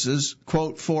services,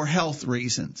 quote, for health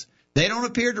reasons. They don't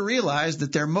appear to realize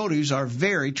that their motives are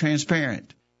very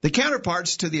transparent. The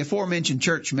counterparts to the aforementioned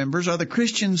church members are the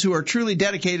Christians who are truly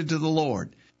dedicated to the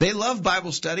Lord. They love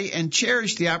Bible study and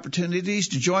cherish the opportunities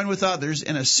to join with others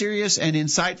in a serious and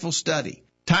insightful study.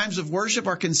 Times of worship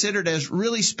are considered as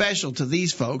really special to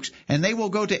these folks, and they will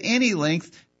go to any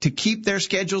length to keep their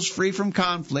schedules free from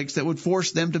conflicts that would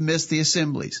force them to miss the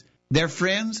assemblies. Their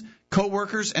friends,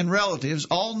 co-workers, and relatives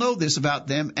all know this about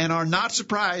them and are not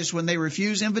surprised when they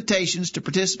refuse invitations to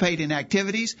participate in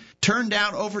activities, turn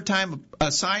down overtime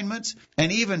assignments,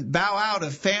 and even bow out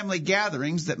of family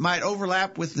gatherings that might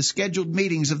overlap with the scheduled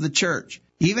meetings of the church.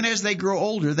 Even as they grow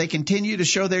older, they continue to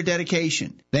show their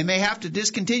dedication. They may have to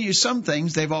discontinue some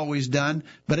things they've always done,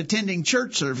 but attending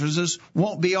church services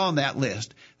won't be on that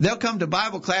list. They'll come to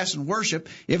Bible class and worship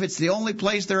if it's the only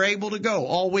place they're able to go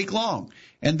all week long.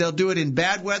 And they'll do it in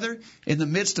bad weather, in the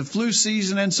midst of flu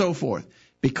season, and so forth,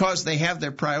 because they have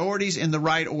their priorities in the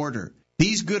right order.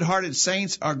 These good-hearted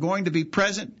saints are going to be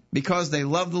present because they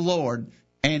love the Lord,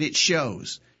 and it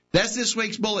shows. That's this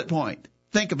week's bullet point.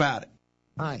 Think about it.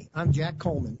 Hi, I'm Jack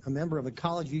Coleman, a member of the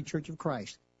College View Church of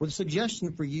Christ, with a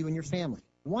suggestion for you and your family.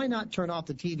 Why not turn off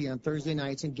the TV on Thursday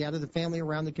nights and gather the family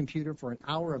around the computer for an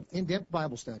hour of in-depth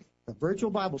Bible study? The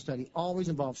virtual Bible study always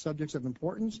involves subjects of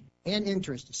importance and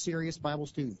interest to serious Bible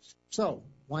students. So,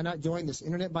 why not join this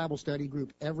Internet Bible study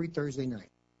group every Thursday night?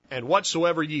 And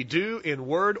whatsoever ye do in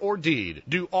word or deed,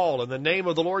 do all in the name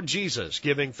of the Lord Jesus,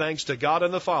 giving thanks to God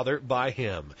and the Father by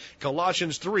Him.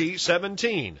 Colossians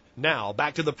 3:17. Now,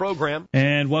 back to the program.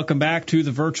 And welcome back to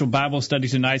the virtual Bible study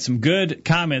tonight. Some good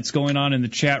comments going on in the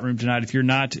chat room tonight. If you're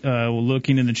not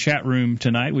looking in the chat room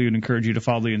tonight, we would encourage you to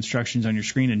follow the instructions on your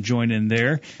screen and join in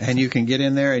there. And you can get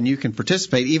in there and you can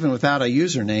participate even without a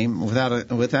username,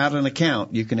 without an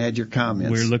account. You can add your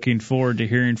comments. We're looking forward to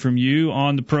hearing from you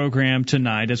on the program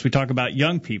tonight as we talk about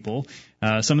young people.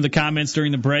 Some of the comments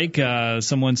during the break,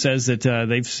 someone says that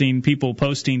they've seen people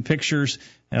posting pictures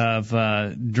of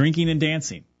drinking and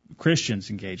dancing. Christians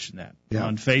engaged in that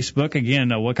on Facebook. Again,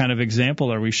 what kind of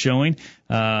example are we showing?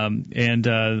 And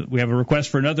we have a request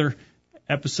for another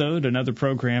episode, another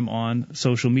program on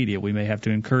social media. We may have to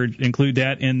include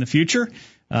that in the future.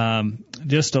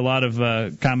 Just a lot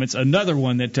of comments. Another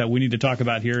one that we need to talk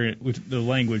about here with the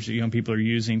language that young people are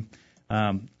using.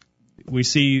 We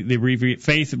see the abbreviation,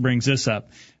 Faith brings this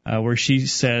up, where she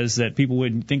says that people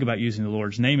wouldn't think about using the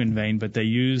Lord's name in vain, but they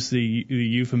use the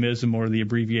euphemism or the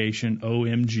abbreviation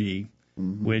OMG,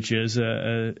 which is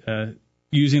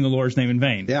using the Lord's name in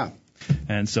vain. Yeah.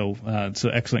 And so it's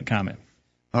an excellent comment.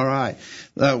 All right.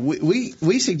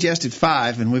 We suggested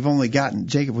 5, and we've only gotten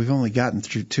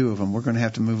through 2 of them. We're going to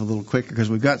have to move a little quicker because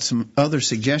we've got some other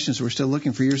suggestions. We're still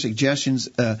looking for your suggestions.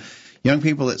 Young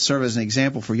people that serve as an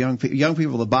example for young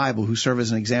people of the Bible who serve as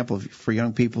an example for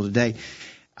young people today.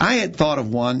 I had thought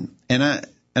of one, and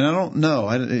I don't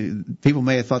know, people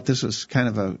may have thought this was kind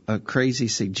of a crazy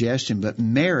suggestion, but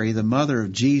Mary, the mother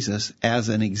of Jesus, as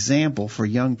an example for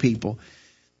young people.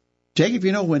 Jacob,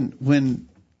 when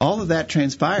all of that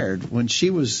transpired, when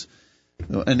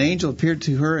an angel appeared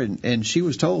to her and she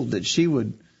was told that she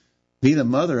would be the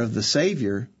mother of the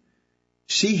Savior,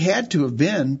 she had to have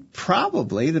been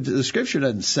probably, the Scripture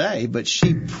doesn't say, but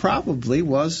she probably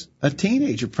was a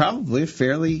teenager, probably a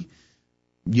fairly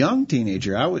young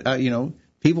teenager.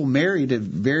 People married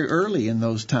very early in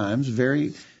those times,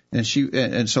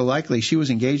 and so likely she was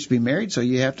engaged to be married. So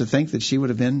you have to think that she would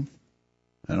have been.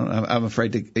 I'm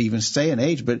afraid to even say an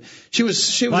age, but she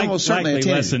was almost certainly a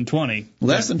teenager. Less than 20.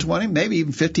 Less than 20, maybe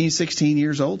even 15, 16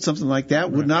 years old, something like that.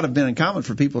 Right. Would not have been uncommon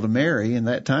for people to marry in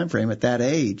that time frame at that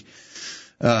age.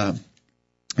 And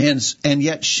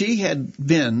yet she had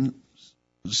been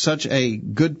such a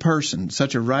good person,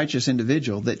 such a righteous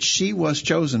individual, that she was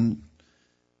chosen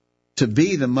to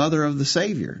be the mother of the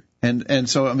Savior. And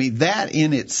so, I mean, that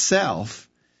in itself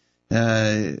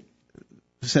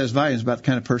says volumes about the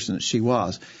kind of person that she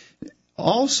was.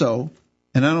 Also,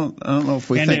 and I don't know if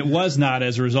we and think... it was not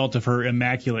as a result of her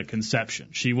immaculate conception.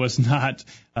 She was not,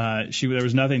 there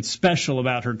was nothing special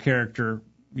about her character.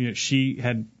 She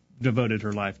had devoted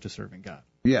her life to serving God.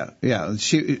 Yeah.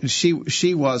 She was...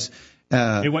 she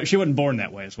wasn't born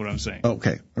that way, is what I'm saying.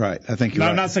 Okay, right. I think you're right.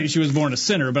 I'm not saying she was born a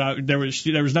sinner, but there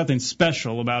was nothing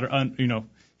special about her.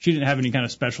 She didn't have any kind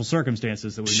of special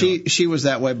circumstances that we know. She was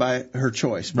that way by her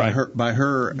choice, by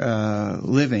her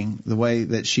living the way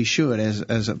that she should and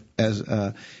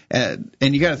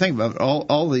you got to think about it,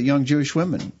 all the young Jewish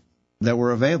women that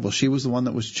were available. She was the one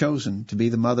that was chosen to be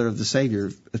the mother of the Savior.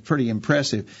 It's pretty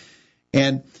impressive.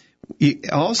 And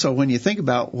also, when you think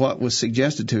about what was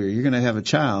suggested to her, you're going to have a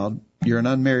child. You're an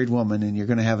unmarried woman, and you're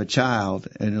going to have a child,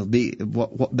 and it'll be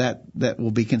that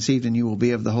will be conceived in you will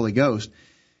be of the Holy Ghost.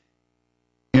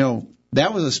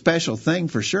 That was a special thing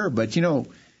for sure. But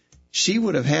she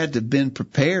would have had to have been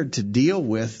prepared to deal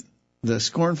with the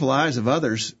scornful eyes of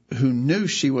others who knew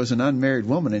she was an unmarried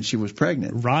woman and she was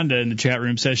pregnant. Rhonda in the chat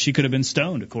room says she could have been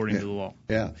stoned according to the law.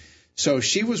 Yeah. So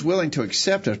she was willing to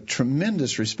accept a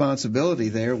tremendous responsibility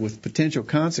there with potential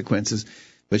consequences,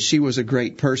 but she was a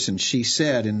great person. She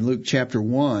said in Luke chapter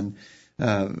 1,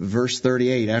 verse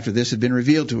 38, after this had been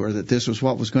revealed to her that this was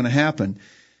what was going to happen,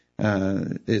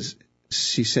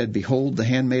 she said, "Behold, the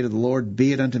handmaid of the Lord,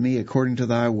 be it unto me according to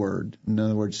thy word." In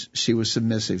other words, she was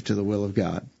submissive to the will of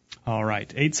God. All right,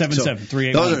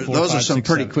 877-381-4567. Those are some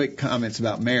pretty quick comments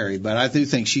about Mary, but I do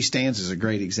think she stands as a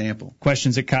great example.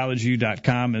 Questions at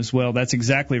collegeview.com as well. That's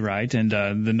exactly right. And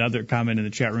another comment in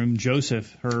the chat room,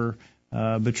 Joseph, her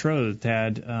betrothed,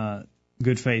 had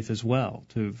good faith as well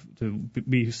to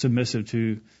be submissive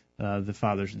to the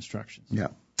father's instructions. Yeah.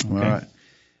 Okay. All right.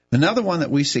 Another one that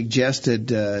we suggested,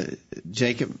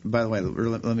 Jacob, by the way,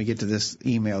 let me get to this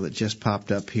email that just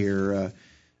popped up here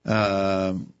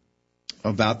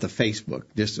about the Facebook,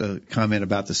 just a comment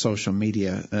about the social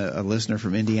media. A listener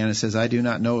from Indiana says, "I do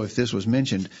not know if this was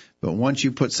mentioned, but once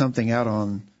you put something out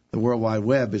on the World Wide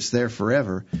Web, it's there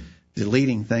forever.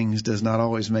 Deleting things does not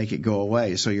always make it go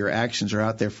away. So your actions are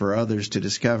out there for others to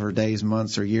discover days,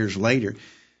 months, or years later,"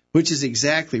 which is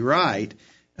exactly right.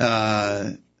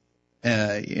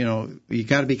 You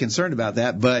got to be concerned about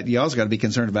that, but you also got to be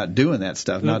concerned about doing that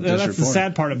stuff, not just reporting. That's the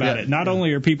sad part about it. Not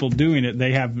only are people doing it,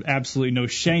 they have absolutely no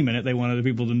shame in it. They want other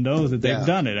people to know that they've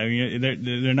done it. I mean,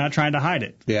 they're not trying to hide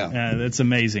it. Yeah. That's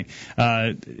amazing.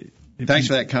 Thanks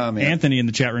for that comment. Anthony in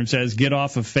the chat room says, "Get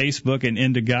off of Facebook and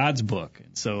into God's book."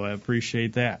 So I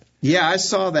appreciate that. Yeah, I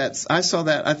saw that.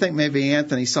 I think maybe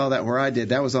Anthony saw that where I did.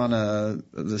 That was on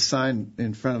the sign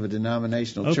in front of a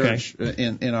denominational church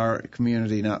in our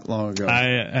community not long ago. I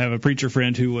have a preacher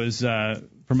friend who was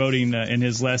promoting in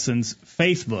his lessons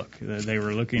Facebook. They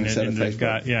were looking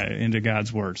into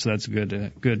God's Word. So that's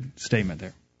a good statement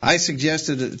there. I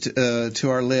suggested to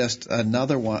our list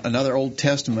another Old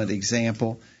Testament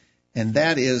example, and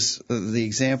that is the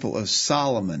example of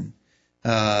Solomon.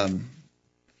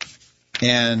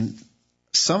 And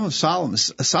some of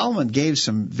Solomon gave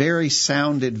some very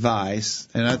sound advice,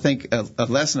 and I think a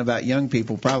lesson about young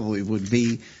people probably we'd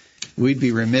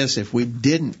be remiss if we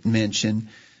didn't mention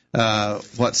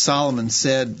what Solomon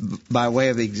said by way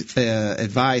of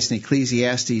advice in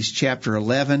Ecclesiastes chapter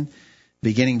 11,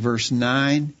 beginning verse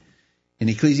 9. In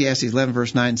Ecclesiastes 11,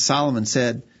 verse 9, Solomon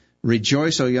said,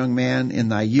 "Rejoice, O young man, in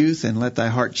thy youth, and let thy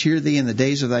heart cheer thee in the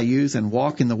days of thy youth, and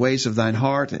walk in the ways of thine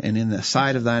heart, and in the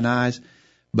sight of thine eyes.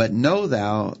 But know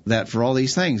thou that for all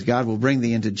these things God will bring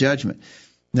thee into judgment."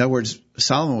 In other words,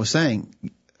 Solomon was saying,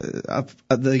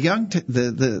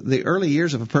 the early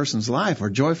years of a person's life are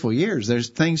joyful years. There's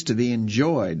things to be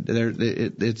enjoyed.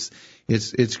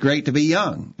 It's great to be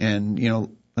young, and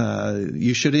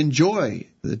you should enjoy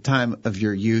the time of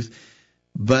your youth,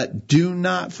 but do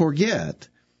not forget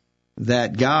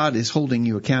that God is holding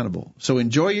you accountable. So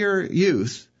enjoy your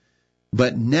youth,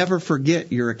 but never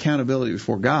forget your accountability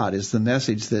before God is the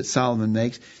message that Solomon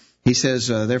makes. He says,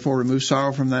 therefore remove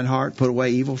sorrow from thine heart, put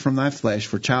away evil from thy flesh,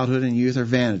 for childhood and youth are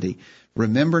vanity.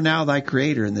 Remember now thy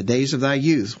Creator in the days of thy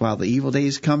youth, while the evil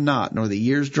days come not, nor the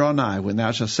years draw nigh, when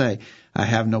thou shalt say, I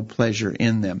have no pleasure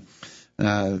in them.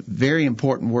 Very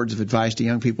important words of advice to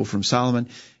young people from Solomon.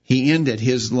 He ended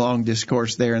his long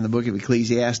discourse there in the book of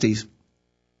Ecclesiastes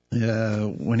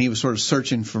when he was sort of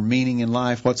searching for meaning in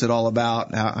life. What's it all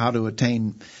about? How to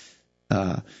attain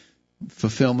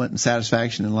fulfillment and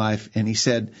satisfaction in life. And he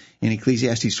said in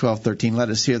Ecclesiastes 12:13, let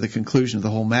us hear the conclusion of the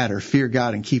whole matter. Fear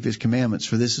God and keep his commandments,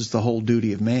 for this is the whole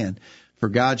duty of man. For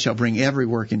God shall bring every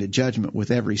work into judgment with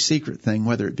every secret thing,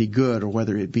 whether it be good or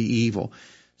whether it be evil.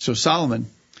 So Solomon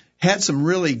had some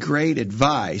really great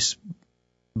advice,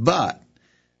 but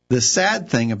the sad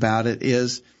thing about it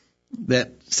is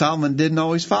that Solomon didn't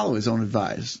always follow his own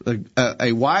advice.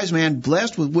 A wise man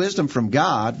blessed with wisdom from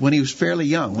God when he was fairly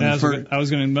young. I was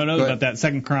going to note about that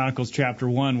 2 Chronicles chapter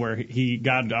 1 where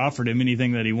God offered him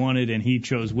anything that he wanted and he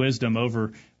chose wisdom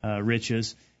over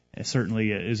riches. It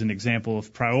certainly is an example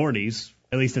of priorities,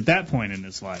 at least at that point in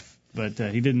his life. But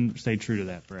he didn't stay true to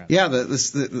that, perhaps. Yeah,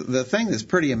 the thing that's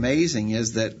pretty amazing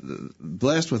is that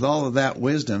blessed with all of that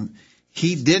wisdom,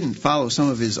 he didn't follow some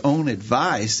of his own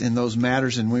advice in those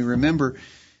matters. And we remember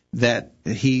that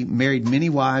he married many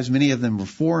wives. Many of them were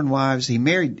foreign wives. He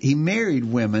married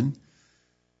women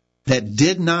that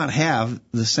did not have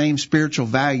the same spiritual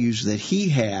values that he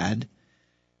had,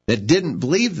 that didn't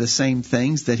believe the same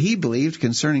things that he believed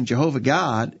concerning Jehovah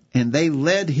God, and they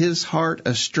led his heart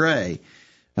astray.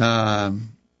 It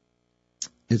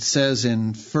says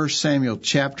in 1 Samuel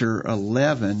chapter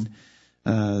 11,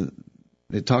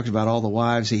 it talks about all the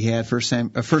wives he had. 1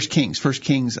 Kings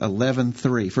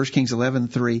 11:3. 1 Kings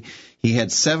 11:3. He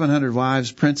had 700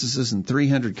 wives, princesses, and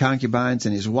 300 concubines,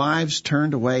 and his wives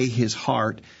turned away his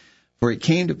heart. For it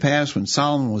came to pass when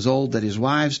Solomon was old that his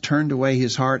wives turned away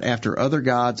his heart after other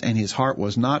gods, and his heart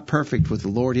was not perfect with the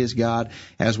Lord his God,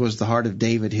 as was the heart of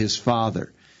David his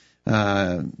father.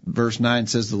 Verse 9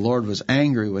 says, the Lord was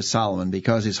angry with Solomon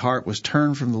because his heart was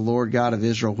turned from the Lord God of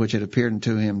Israel, which had appeared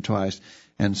unto him twice,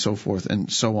 and so forth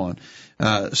and so on.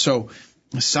 So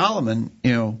Solomon,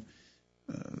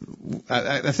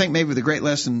 I think maybe the great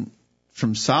lesson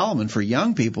from Solomon for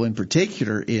young people in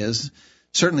particular is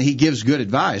certainly he gives good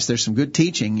advice. There's some good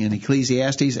teaching in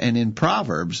Ecclesiastes and in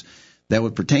Proverbs that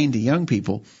would pertain to young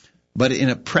people. But in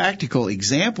a practical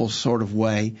example sort of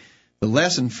way, the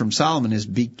lesson from Solomon is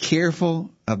be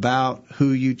careful about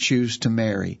who you choose to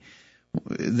marry.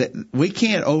 We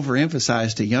can't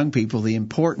overemphasize to young people the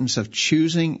importance of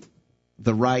choosing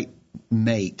the right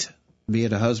mate, be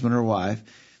it a husband or wife.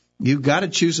 You've got to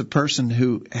choose a person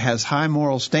who has high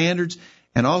moral standards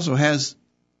and also has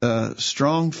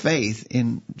strong faith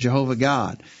in Jehovah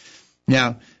God.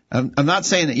 Now, I'm not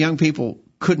saying that young people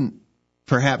couldn't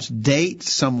perhaps date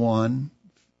someone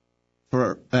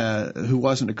who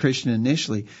wasn't a Christian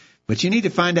initially, but you need to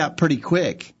find out pretty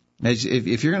quick.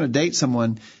 If you're going to date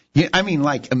someone,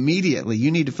 like immediately,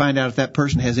 you need to find out if that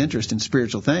person has interest in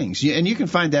spiritual things. And you can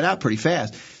find that out pretty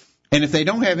fast. And if they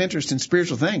don't have interest in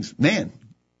spiritual things, man,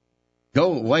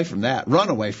 go away from that. Run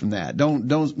away from that.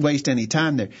 Don't waste any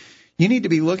time there. You need to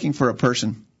be looking for a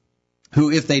person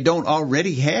who, if they don't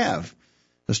already have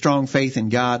a strong faith in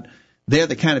God, they're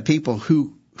the kind of people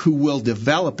who will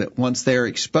develop it once they're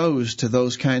exposed to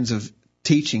those kinds of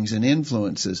teachings and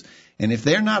influences. And if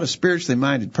they're not a spiritually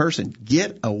minded person,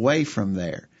 get away from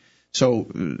there.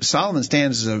 So Solomon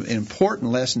stands as an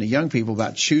important lesson to young people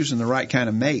about choosing the right kind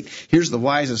of mate. Here's the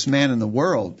wisest man in the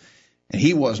world, and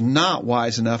he was not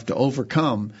wise enough to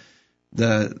overcome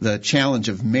the challenge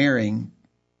of marrying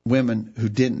women who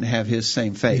didn't have his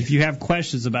same faith. If you have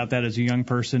questions about that as a young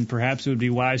person, perhaps it would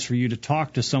be wise for you to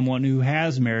talk to someone who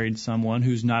has married someone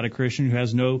who's not a Christian, who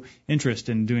has no interest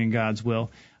in doing God's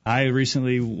will. I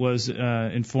recently was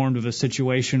informed of a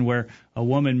situation where a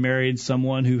woman married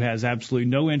someone who has absolutely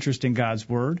no interest in God's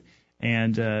word,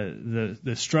 and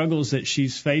the struggles that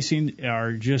she's facing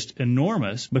are just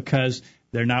enormous because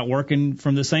they're not working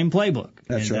from the same playbook.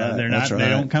 That's and, right. They're That's not. right.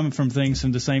 They don't come from things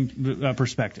from the same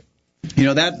perspective.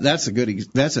 That's a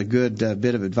good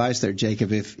bit of advice there,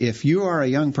 Jacob. If you are a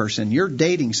young person, you're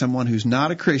dating someone who's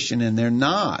not a Christian, and they're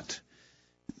not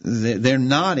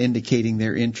indicating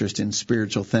their interest in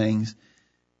spiritual things,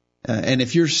 And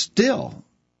if you're still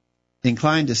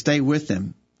inclined to stay with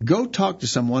them, go talk to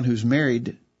someone who's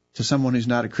married to someone who's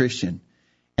not a Christian.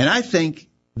 And I think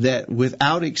that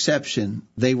without exception,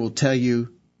 they will tell you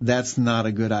that's not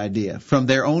a good idea from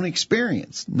their own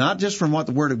experience, not just from what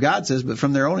the Word of God says, but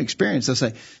from their own experience. They'll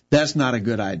say, that's not a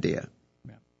good idea.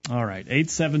 All right,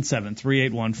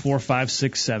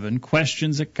 877-381-4567,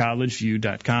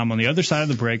 questions@collegeview.com. On the other side of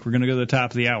the break, we're going to go to the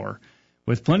top of the hour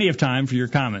with plenty of time for your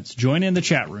comments. Join in the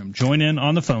chat room, join in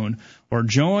on the phone, or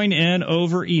join in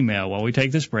over email while we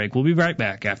take this break. We'll be right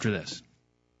back after this.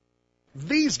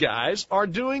 These guys are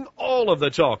doing all of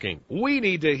the talking. We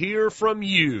need to hear from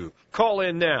you. Call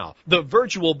in now. The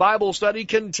virtual Bible study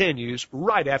continues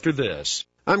right after this.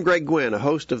 I'm Greg Gwynn, a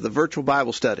host of the Virtual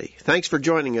Bible Study. Thanks for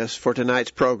joining us for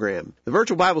tonight's program. The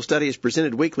Virtual Bible Study is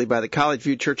presented weekly by the College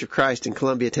View Church of Christ in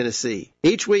Columbia, Tennessee.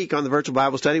 Each week on the Virtual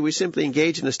Bible Study, we simply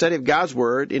engage in a study of God's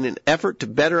Word in an effort to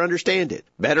better understand it,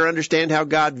 better understand how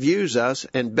God views us,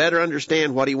 and better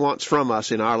understand what He wants from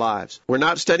us in our lives. We're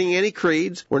not studying any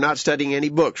creeds. We're not studying any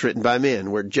books written by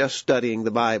men. We're just studying the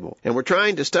Bible. And we're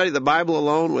trying to study the Bible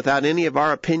alone without any of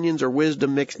our opinions or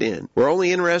wisdom mixed in. We're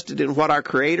only interested in what our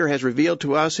Creator has revealed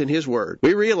to us in His Word.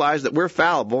 We realize that we're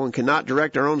fallible and cannot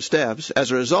direct our own steps.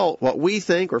 As a result, what we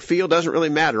think or feel doesn't really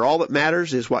matter. All that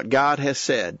matters is what God has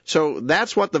said. So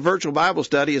that's what the Virtual Bible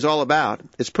Study is all about.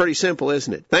 It's pretty simple,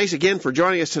 isn't it? Thanks again for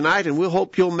joining us tonight, and we'll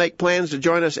hope you'll make plans to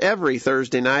join us every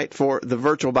Thursday night for the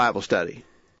Virtual Bible Study.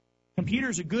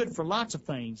 Computers are good for lots of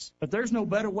things, but there's no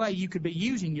better way you could be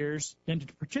using yours than to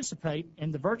participate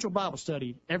in the Virtual Bible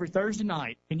Study every Thursday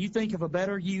night. Can you think of a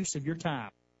better use of your time?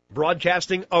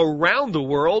 Broadcasting around the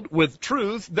world with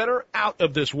truths that are out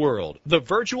of this world. The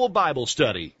Virtual Bible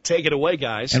Study. Take it away,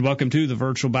 guys. And welcome to the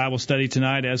Virtual Bible Study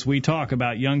tonight. As we talk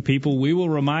about young people, we will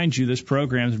remind you this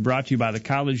program is brought to you by the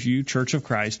College View Church of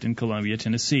Christ in Columbia,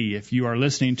 Tennessee. If you are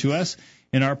listening to us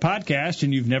in our podcast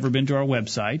and you've never been to our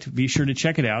website, be sure to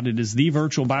check it out. It is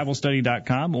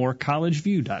thevirtualbiblestudy.com or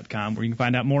collegeview.com, where you can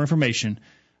find out more information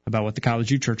about what the College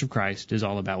View Church of Christ is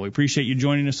all about. We appreciate you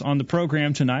joining us on the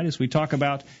program tonight as we talk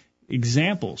about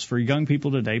examples for young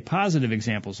people today, positive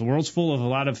examples. The world's full of a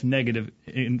lot of negative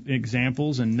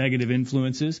examples and negative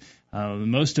influences.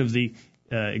 Most of the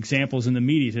examples in the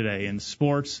media today, in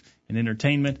sports and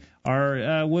entertainment,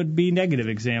 would be negative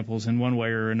examples in one way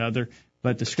or another.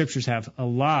 But the Scriptures have a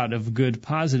lot of good,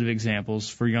 positive examples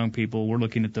for young people. We're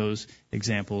looking at those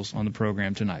examples on the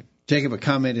program tonight. Jacob, a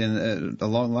comment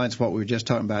along the lines of what we were just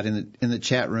talking about in the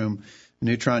chat room.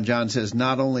 Neutron John says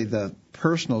not only the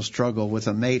personal struggle with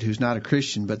a mate who's not a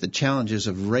Christian, but the challenges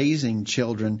of raising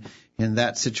children in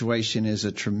that situation is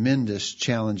a tremendous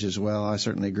challenge as well. I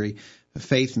certainly agree.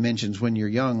 Faith mentions when you're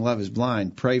young, love is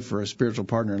blind. Pray for a spiritual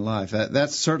partner in life.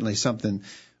 That's certainly something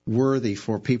worthy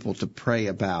for people to pray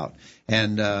about.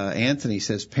 And Anthony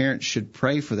says parents should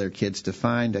pray for their kids to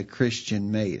find a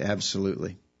Christian mate.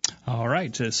 Absolutely. All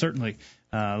right, certainly.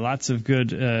 Lots of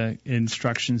good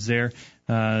instructions there.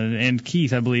 And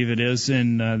Keith, I believe it is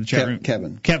in the chat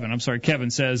room.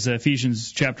 Kevin says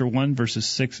Ephesians chapter 1 verses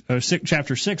 6,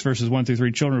 chapter 6 verses 1 through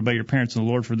 3. Children, obey your parents in the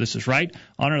Lord, for this is right.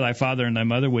 Honor thy father and thy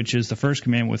mother, which is the first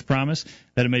commandment with promise,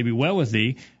 that it may be well with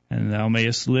thee, and thou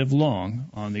mayest live long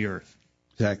on the earth.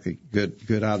 Exactly.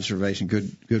 Good observation.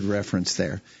 Good reference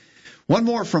there. One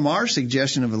more from our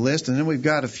suggestion of a list, and then we've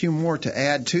got a few more to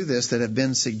add to this that have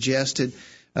been suggested.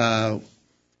 And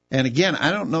again,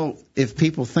 I don't know if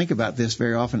people think about this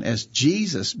very often as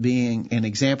Jesus being an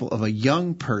example of a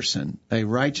young person, a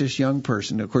righteous young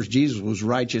person. Of course, Jesus was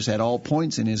righteous at all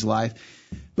points in his life,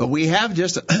 but we have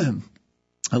just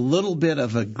a little bit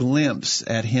of a glimpse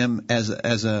at him as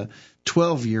a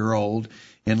 12-year-old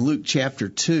in Luke chapter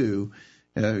 2.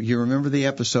 You remember the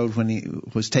episode when he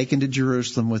was taken to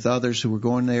Jerusalem with others who were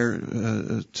going there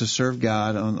to serve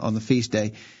God on the feast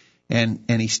day. And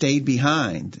he stayed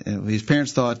behind. His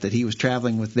parents thought that he was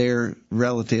traveling with their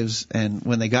relatives, and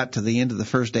when they got to the end of the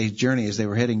first day's journey, as they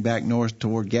were heading back north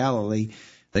toward Galilee,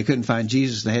 they couldn't find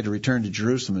Jesus. They had to return to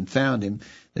Jerusalem and found him.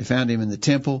 They found him in the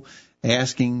temple,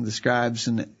 asking the scribes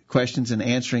and questions and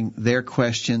answering their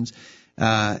questions.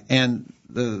 And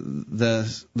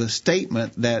the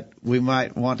statement that we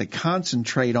might want to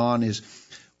concentrate on is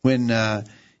when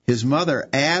his mother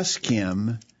asked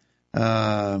him.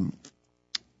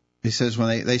 He says,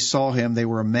 when they saw him, they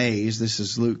were amazed. This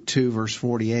is Luke 2, verse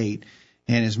 48.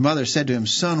 And his mother said to him,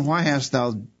 Son, why hast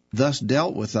thou thus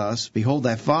dealt with us? Behold,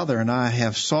 thy father and I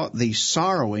have sought thee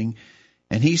sorrowing.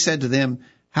 And he said to them,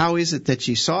 How is it that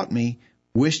ye sought me?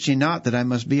 Wist ye not that I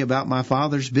must be about my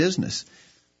father's business?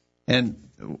 And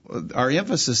our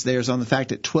emphasis there is on the fact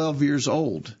that 12 years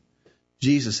old,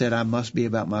 Jesus said, I must be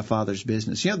about my father's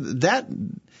business. You know, that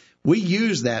we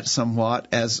use that somewhat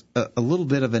as a little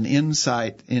bit of an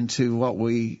insight into what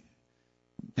we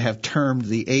have termed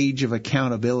the age of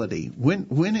accountability. When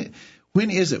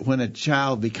is it when a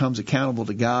child becomes accountable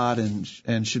to God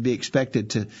and should be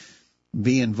expected to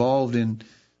be involved in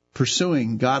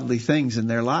pursuing godly things in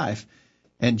their life?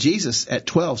 And Jesus at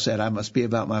 12 said, I must be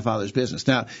about my Father's business.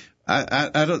 Now,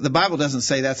 I don't, the Bible doesn't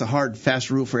say that's a hard, fast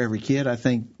rule for every kid. I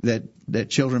think that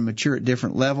children mature at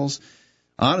different levels.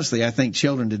 Honestly, I think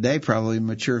children today probably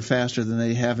mature faster than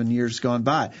they have in years gone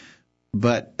by.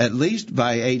 But at least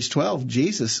by age 12,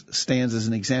 Jesus stands as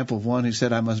an example of one who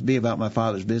said, I must be about my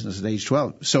Father's business at age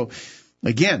 12. So,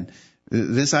 again,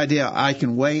 this idea, I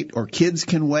can wait, or kids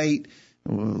can wait,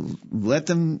 let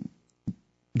them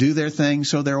do their thing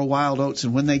so they're wild oats,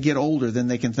 and when they get older, then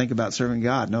they can think about serving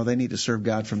God. No, they need to serve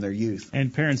God from their youth.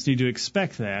 And parents need to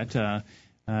expect that.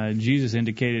 Jesus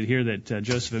indicated here that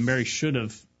Joseph and Mary should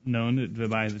have known that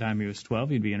by the time he was 12,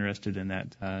 he'd be interested in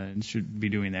that and should be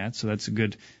doing that. So that's a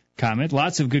good comment.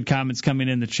 Lots of good comments coming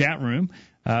in the chat room.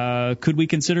 Could we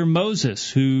consider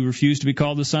Moses, who refused to be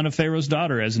called the son of Pharaoh's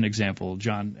daughter, as an example?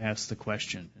 John asked the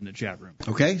question in the chat room.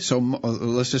 Okay, so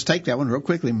let's just take that one real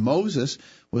quickly. Moses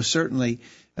was certainly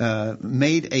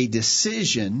made a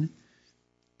decision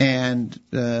and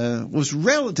was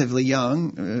relatively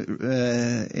young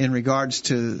in regards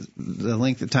to the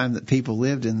length of time that people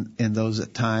lived in those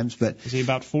times. But was he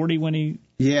about 40 when he?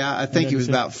 Yeah, I think he was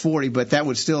about 40, but that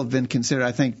would still have been considered,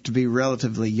 I think, to be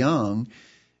relatively young.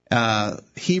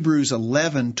 Hebrews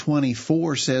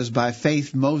 11:24 says, "By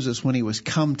faith Moses, when he was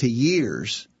come to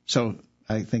years," so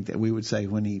I think that we would say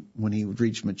when he would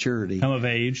reach maturity, come of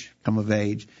age.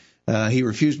 He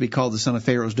refused to be called the son of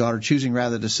Pharaoh's daughter, choosing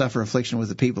rather to suffer affliction with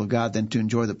the people of God than to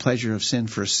enjoy the pleasure of sin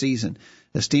for a season,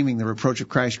 esteeming the reproach of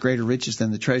Christ greater riches than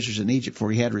the treasures in Egypt,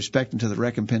 for he had respect unto the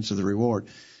recompense of the reward.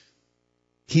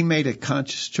 He made a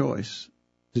conscious choice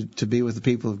to be with the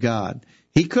people of God.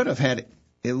 He could have had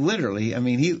it literally. I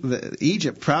mean,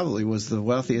 Egypt probably was the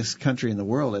wealthiest country in the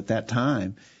world at that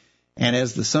time, and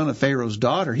as the son of Pharaoh's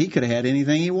daughter, he could have had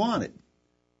anything he wanted,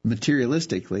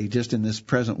 materialistically, just in this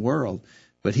present world.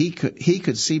 But he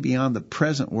could see beyond the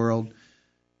present world.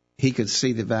 He could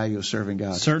see the value of serving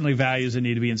God. Certainly values that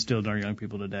need to be instilled in our young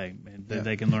people today. And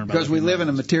they can learn about. Because we live in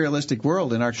a materialistic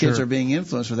world, and our kids are being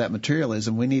influenced with that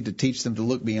materialism. We need to teach them to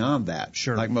look beyond that,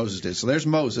 like Moses did. So there's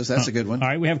Moses. That's a good one. All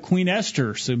right, we have Queen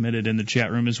Esther submitted in the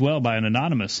chat room as well by an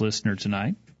anonymous listener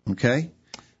tonight. Okay.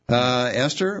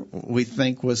 Esther, we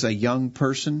think, was a young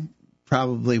person,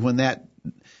 probably when the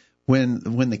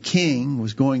king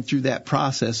was going through that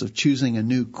process of choosing a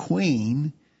new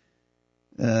queen.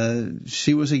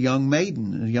 She was a young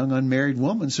maiden, a young unmarried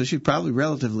woman, so she's probably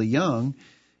relatively young.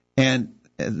 And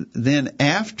then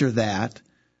after that,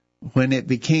 when it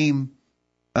became,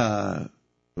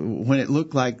 when it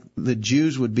looked like the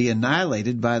Jews would be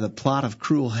annihilated by the plot of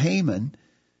cruel Haman,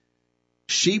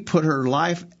 she put her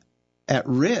life at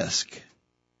risk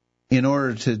in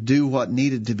order to do what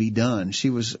needed to be done. She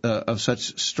was of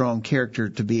such strong character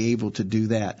to be able to do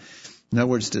that. In other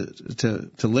words,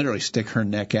 to literally stick her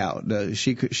neck out.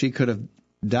 She could have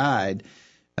died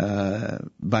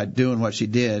by doing what she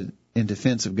did in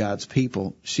defense of God's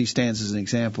people. She stands as an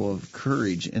example of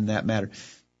courage in that matter.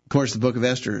 Of course, the book of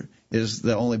Esther is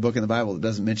the only book in the Bible that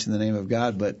doesn't mention the name of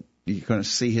God, but you're going to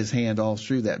see his hand all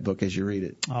through that book as you read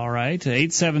it. All right.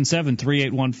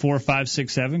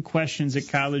 877-381-4567. Questions at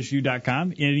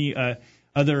collegeview.com. Any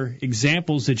other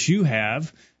examples that you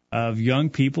have of young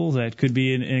people that could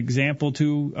be an example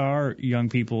to our young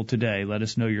people today? Let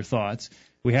us know your thoughts.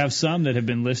 We have some that have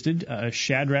been listed,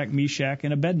 Shadrach, Meshach,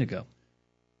 and Abednego.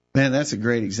 Man, that's a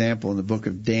great example in the book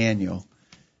of Daniel.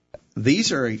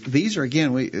 These are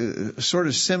again, sort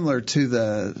of similar to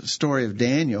the story of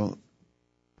Daniel.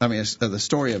 I mean, the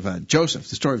story of Joseph.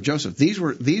 The story of Joseph.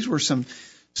 These were some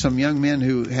young men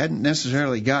who hadn't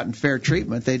necessarily gotten fair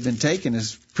treatment. They'd been taken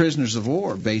as prisoners of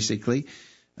war, basically,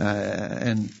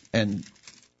 and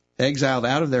exiled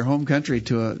out of their home country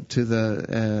to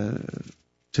the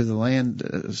land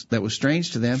that was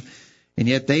strange to them, and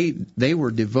yet they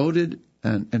were devoted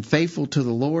and faithful to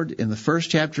the Lord. In the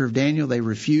first chapter of Daniel, they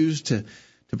refused to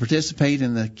participate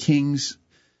in the king's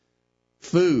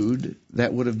food.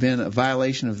 That would have been a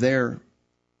violation of their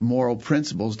moral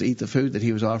principles to eat the food that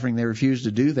he was offering. They refused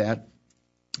to do that,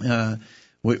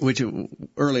 which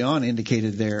early on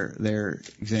indicated their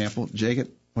example.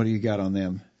 Jacob, what do you got on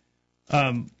them?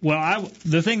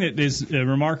 The thing that is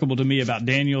remarkable to me about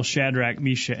Daniel, Shadrach,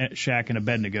 Meshach, and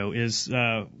Abednego is,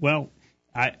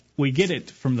 we get it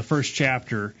from the first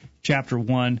chapter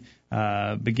 1,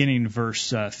 beginning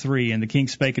verse 3. And the king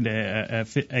spake unto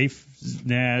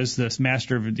Aphnaz, the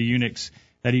master of the eunuchs,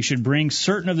 that he should bring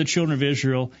certain of the children of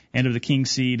Israel and of the king's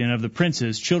seed and of the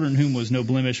princes, children whom was no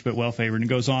blemish but well favored. And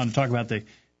goes on to talk about the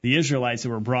Israelites that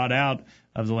were brought out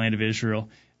of the land of Israel.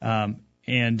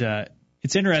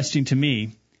 It's interesting to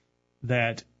me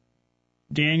that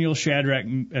Daniel, Shadrach,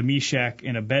 Meshach,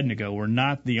 and Abednego were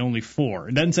not the only four.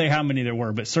 It doesn't say how many there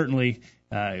were, but certainly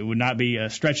it would not be a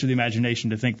stretch of the imagination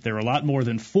to think there were a lot more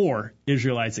than four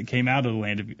Israelites that came out of the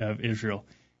land of Israel.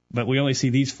 But we only see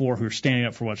these four who are standing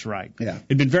up for what's right. Yeah.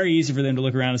 It'd been very easy for them to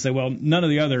look around and say, well, none of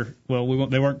the other,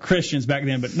 they weren't Christians back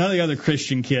then, but none of the other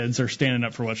Christian kids are standing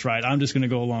up for what's right. I'm just going to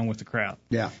go along with the crowd.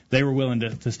 Yeah. They were willing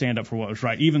to stand up for what was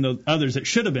right, even though others that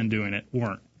should have been doing it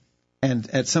weren't. And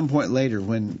at some point later,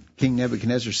 when King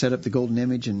Nebuchadnezzar set up the golden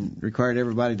image and required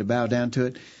everybody to bow down to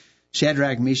it,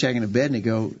 Shadrach, Meshach, and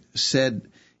Abednego said,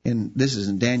 this is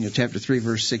in Daniel chapter 3,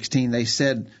 verse 16, they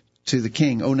said to the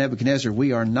king, O Nebuchadnezzar,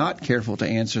 we are not careful to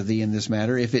answer thee in this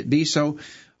matter. If it be so,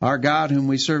 our God whom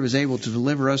we serve is able to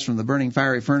deliver us from the burning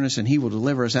fiery furnace, and he will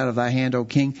deliver us out of thy hand, O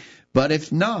king. But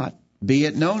if not, be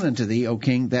it known unto thee, O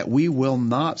king, that we will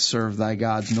not serve thy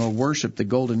gods, nor worship the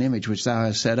golden image which thou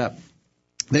hast set up.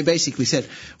 They basically said,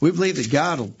 we believe that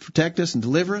God will protect us and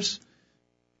deliver us,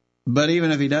 but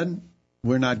even if he doesn't,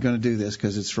 we're not going to do this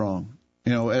because it's wrong.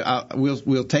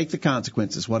 We'll take the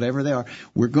consequences, whatever they are.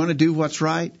 We're going to do what's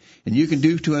right, and you can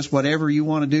do to us whatever you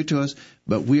want to do to us,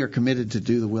 but we are committed to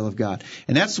do the will of God.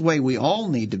 And that's the way we all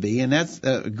need to be, and that's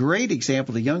a great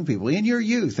example to young people. In your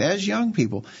youth, as young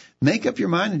people, make up your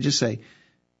mind and just say,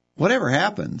 whatever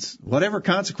happens, whatever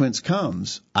consequence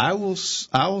comes, I will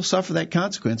suffer that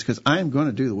consequence because I am going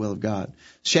to do the will of God.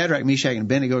 Shadrach, Meshach, and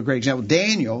Abednego, a great example.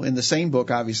 Daniel, in the same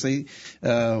book, obviously,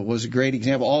 was a great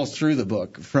example all through the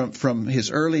book. From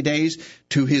his early days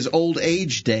to his old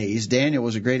age days, Daniel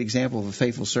was a great example of a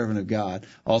faithful servant of God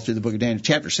all through the book of Daniel.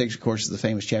 Chapter 6, of course, is the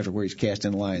famous chapter where he's cast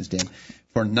in the lion's den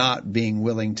for not being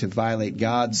willing to violate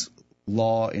God's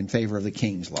law in favor of the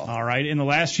king's law. All right. In the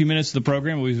last few minutes of the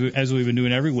program, as we've been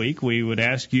doing every week, we would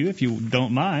ask you, if you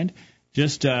don't mind,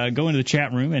 just go into the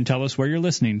chat room and tell us where you're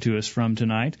listening to us from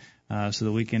tonight so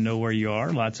that we can know where you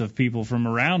are. Lots of people from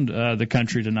around the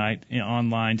country tonight,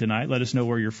 online tonight. Let us know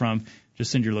where you're from.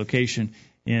 Just send your location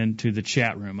into the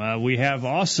chat room. We have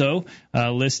also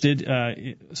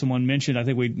listed, someone mentioned, I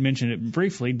think we mentioned it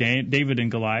briefly, David and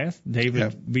Goliath.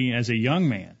 David being as a young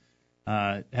man,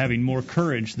 having more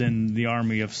courage than the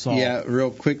army of Saul. Yeah,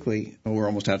 real quickly, we're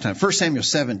almost out of time. 1 Samuel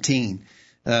 17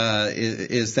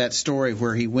 is that story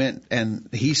where he went and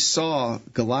he saw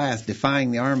Goliath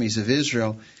defying the armies of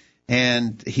Israel,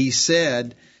 and he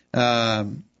said, he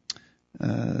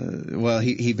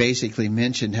basically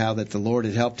mentioned how that the Lord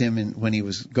had helped him when he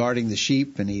was guarding the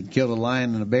sheep, and he'd killed a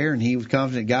lion and a bear, and he was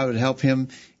confident God would help him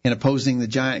in opposing the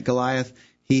giant Goliath.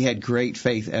 He had great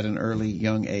faith at an early,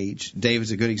 young age.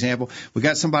 David's a good example. We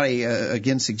got somebody,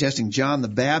 again, suggesting John the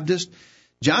Baptist.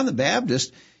 John the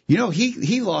Baptist,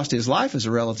 he lost his life as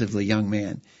a relatively young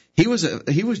man. He was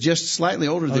just slightly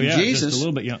older than Jesus. Just a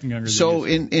little bit younger. So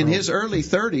in his early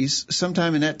 30s,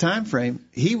 sometime in that time frame,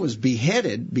 he was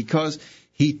beheaded because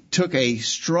he took a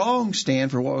strong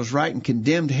stand for what was right and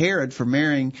condemned Herod for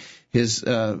marrying his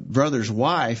brother's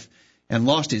wife, and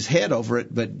lost his head over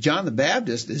it. But John the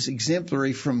Baptist is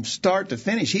exemplary from start to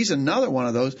finish. He's another one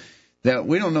of those that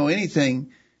we don't know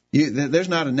anything. There's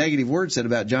not a negative word said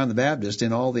about John the Baptist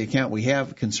in all the account we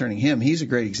have concerning him. He's a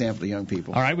great example to young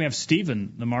people. All right, we have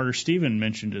Stephen, the martyr Stephen,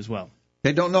 mentioned as well.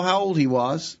 They don't know how old he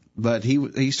was, but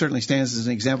he certainly stands as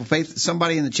an example of faith.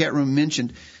 Somebody in the chat room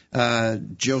mentioned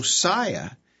Josiah,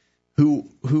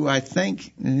 who I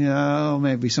think,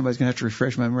 maybe somebody's going to have to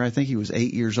refresh my memory. I think he was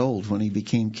 8 years old when he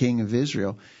became king of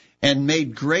Israel and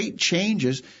made great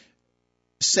changes.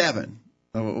 7.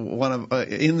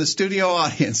 In the studio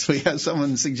audience, we have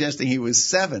someone suggesting he was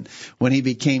 7 when he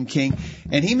became king.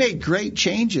 And he made great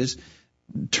changes,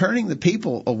 turning the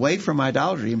people away from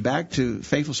idolatry and back to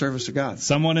faithful service to God.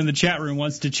 Someone in the chat room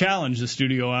wants to challenge the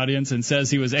studio audience and says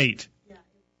he was 8.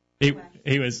 Yeah,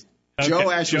 he was... Okay.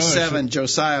 Joash was 7,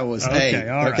 Josiah was 8. Okay,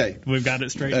 all right. Okay. We've got it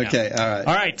straight now. Okay, all right.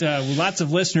 All right, lots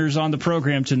of listeners on the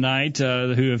program tonight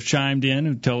who have chimed in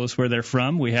and told us where they're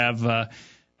from. We have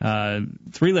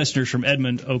 3 listeners from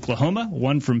Edmond, Oklahoma,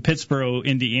 1 from Pittsburgh,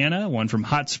 Indiana, 1 from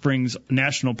Hot Springs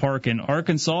National Park in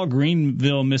Arkansas,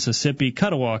 Greenville, Mississippi,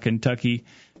 Cuttawaw, Kentucky,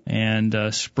 and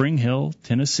Spring Hill,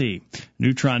 Tennessee.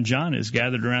 Neutron John is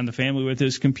gathered around the family with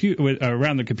his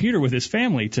around the computer with his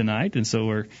family tonight, and so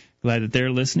we're glad that they're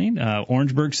listening.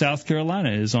 Orangeburg, South Carolina,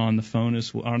 is on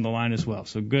the line as well.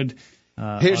 So good.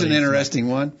 Here's an interesting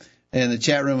one. in the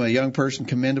chat room, a young person,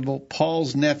 commendable.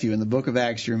 Paul's nephew in the book of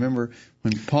Acts. You remember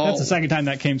when Paul... That's the second time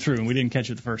that came through, and we didn't catch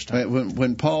it the first time.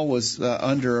 When Paul was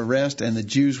under arrest and the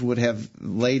Jews would have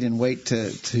laid in wait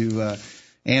to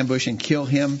ambush and kill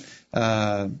him,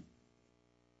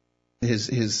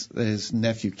 his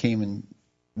nephew came and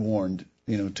warned.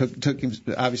 Took him,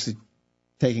 obviously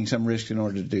taking some risk in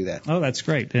order to do that. Oh, that's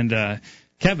great. And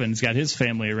Kevin's got his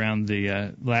family around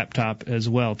the laptop as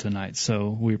well tonight, so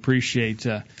we appreciate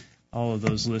all of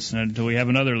those listeners. We have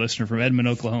another listener from Edmond,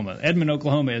 Oklahoma. Edmond,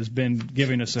 Oklahoma has been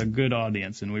giving us a good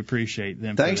audience, and we appreciate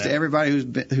them. Thanks to everybody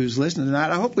who's listening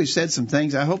tonight. I hope we've said some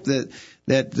things. I hope that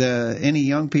any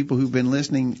young people who've been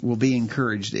listening will be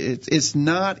encouraged. It's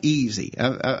not easy.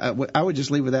 I would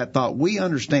just leave with that thought. We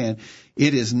understand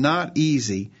it is not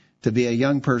easy to be a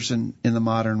young person in the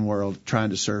modern world trying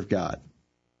to serve God.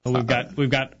 Well, we've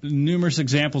got numerous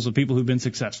examples of people who've been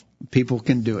successful. People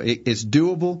can do it. It's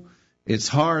doable. It's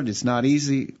hard. It's not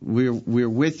easy. We're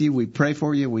with you. We pray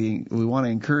for you. We want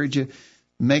to encourage you.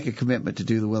 Make a commitment to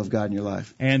do the will of God in your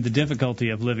life. And the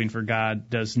difficulty of living for God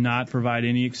does not provide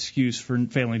any excuse for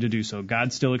failing to do so.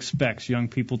 God still expects young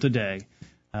people today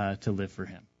to live for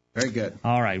Him. Very good.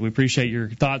 All right. We appreciate your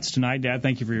thoughts tonight, Dad.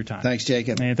 Thank you for your time. Thanks,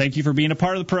 Jacob. And thank you for being a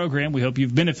part of the program. We hope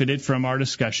you've benefited from our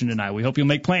discussion tonight. We hope you'll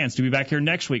make plans to be back here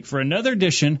next week for another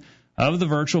edition of the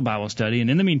Virtual Bible Study. And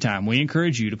in the meantime, we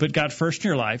encourage you to put God first in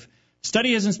your life,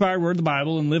 study His inspired word, the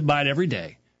Bible, and live by it every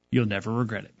day. You'll never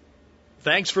regret it.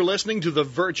 Thanks for listening to the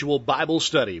Virtual Bible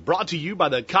Study, brought to you by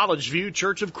the College View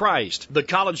Church of Christ. The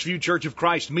College View Church of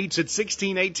Christ meets at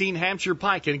 1618 Hampshire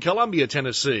Pike in Columbia,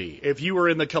 Tennessee. If you are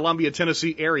in the Columbia,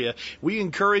 Tennessee area, we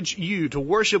encourage you to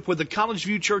worship with the College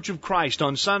View Church of Christ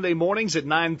on Sunday mornings at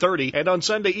 9:30 and on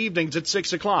Sunday evenings at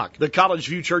 6 o'clock. The College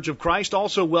View Church of Christ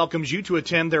also welcomes you to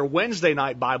attend their Wednesday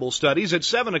night Bible studies at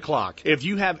 7 o'clock. If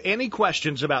you have any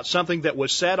questions about something that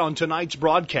was said on tonight's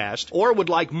broadcast or would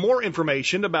like more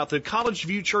information about the College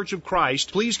View Church of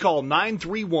Christ, please call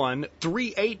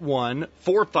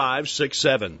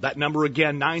 931-381-4567. That number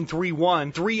again,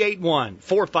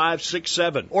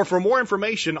 931-381-4567. Or for more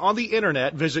information on the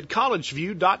internet, visit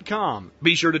collegeview.com.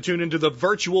 Be sure to tune into the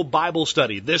Virtual Bible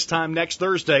Study this time next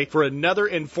Thursday for another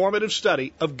informative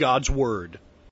study of God's Word.